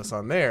connect with us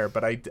on there.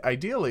 But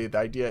ideally, the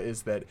idea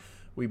is that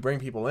we bring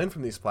people in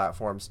from these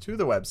platforms to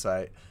the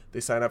website. They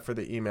sign up for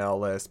the email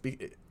list.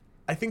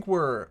 I think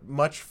we're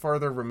much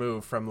further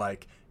removed from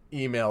like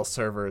email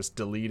servers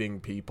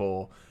deleting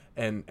people,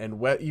 and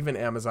even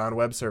Amazon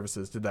Web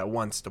Services did that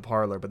once to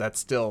Parler, but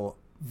that's still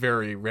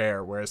very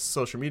rare, whereas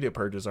social media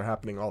purges are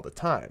happening all the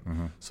time.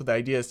 Mm-hmm. So the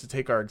idea is to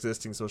take our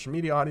existing social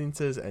media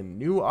audiences and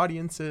new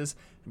audiences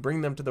and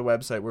bring them to the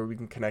website where we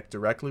can connect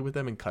directly with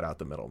them and cut out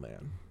the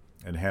middleman.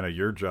 And Hannah,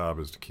 your job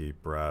is to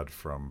keep Brad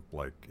from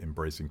like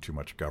embracing too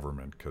much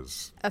government,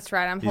 because that's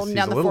right. I'm holding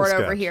down the fort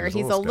over here.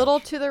 He's a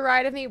little to the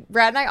right of me.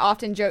 Brad and I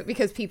often joke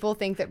because people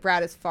think that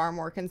Brad is far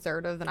more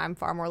conservative and I'm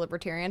far more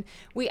libertarian.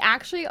 We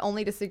actually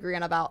only disagree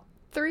on about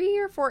 3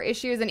 or 4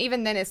 issues, and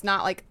even then it's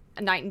not like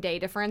a night and day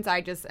difference.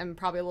 I just am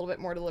probably a little bit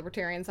more to the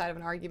libertarian side of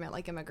an argument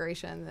like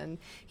immigration, and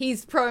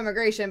he's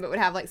pro-immigration but would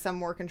have like some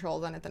more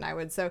controls on it than I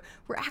would. So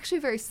we're actually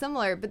very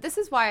similar, but this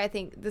is why I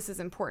think this is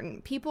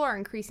important. People are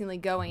increasingly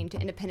going to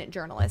independent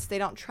journalists. They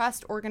don't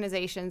trust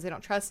organizations, they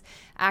don't trust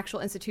actual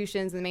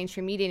institutions in the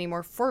mainstream media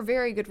anymore, for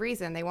very good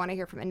reason. They want to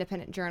hear from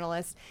independent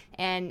journalists,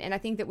 and I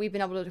think that we've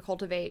been able to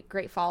cultivate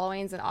great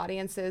followings and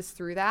audiences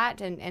through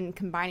that, and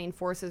combining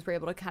forces, we're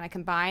able to kind of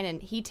combine.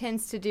 And he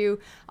tends to do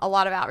a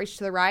lot of outreach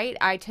to the right.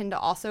 I tend to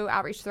also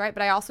outreach to the right,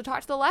 but I also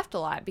talk to the left a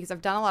lot because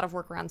I've done a lot of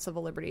work around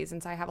civil liberties,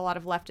 and so I have a lot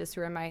of leftists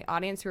who are in my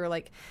audience who are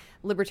like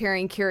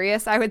libertarian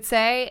curious, I would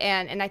say,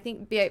 and I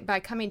think by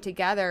coming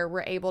together,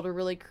 we're able to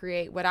really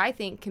create what I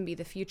think can be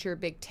the future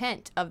big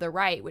tent of the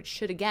right, which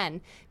should again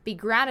be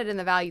grounded in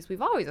the values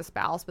we've always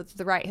espoused, but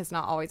the right has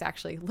not always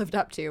actually lived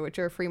up to, which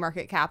are free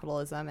market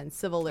capitalism and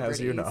civil liberties,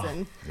 as you know,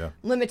 and Yeah.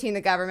 limiting the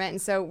government.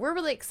 And so we're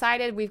really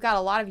excited. We've got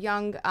a lot of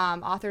young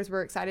authors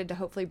we're excited to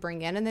hopefully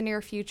bring in the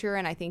near future,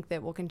 and I think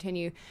that we'll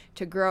continue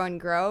to grow and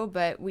grow,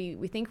 but we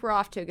think we're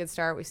off to a good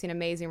start. We've seen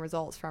amazing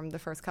results from the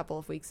first couple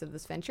of weeks of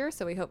this venture,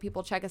 so we hope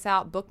people check us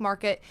out,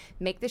 bookmark it,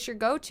 make this your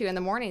go-to in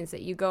the mornings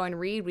that you go and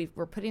read.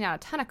 We're putting out a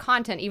ton of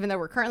content, even though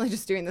we're currently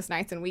just doing this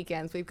nights and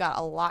weekends. We've got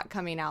a lot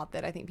coming out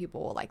that I think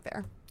people will like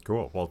there.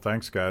 Cool. Well,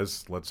 thanks,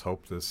 guys. Let's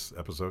hope this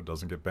episode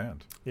doesn't get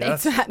banned.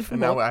 Yes. Thanks, Matt.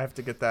 And now I have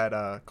to get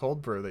that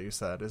cold brew that you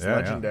said is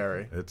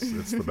legendary. Yeah.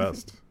 It's the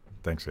best.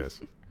 Thanks, guys.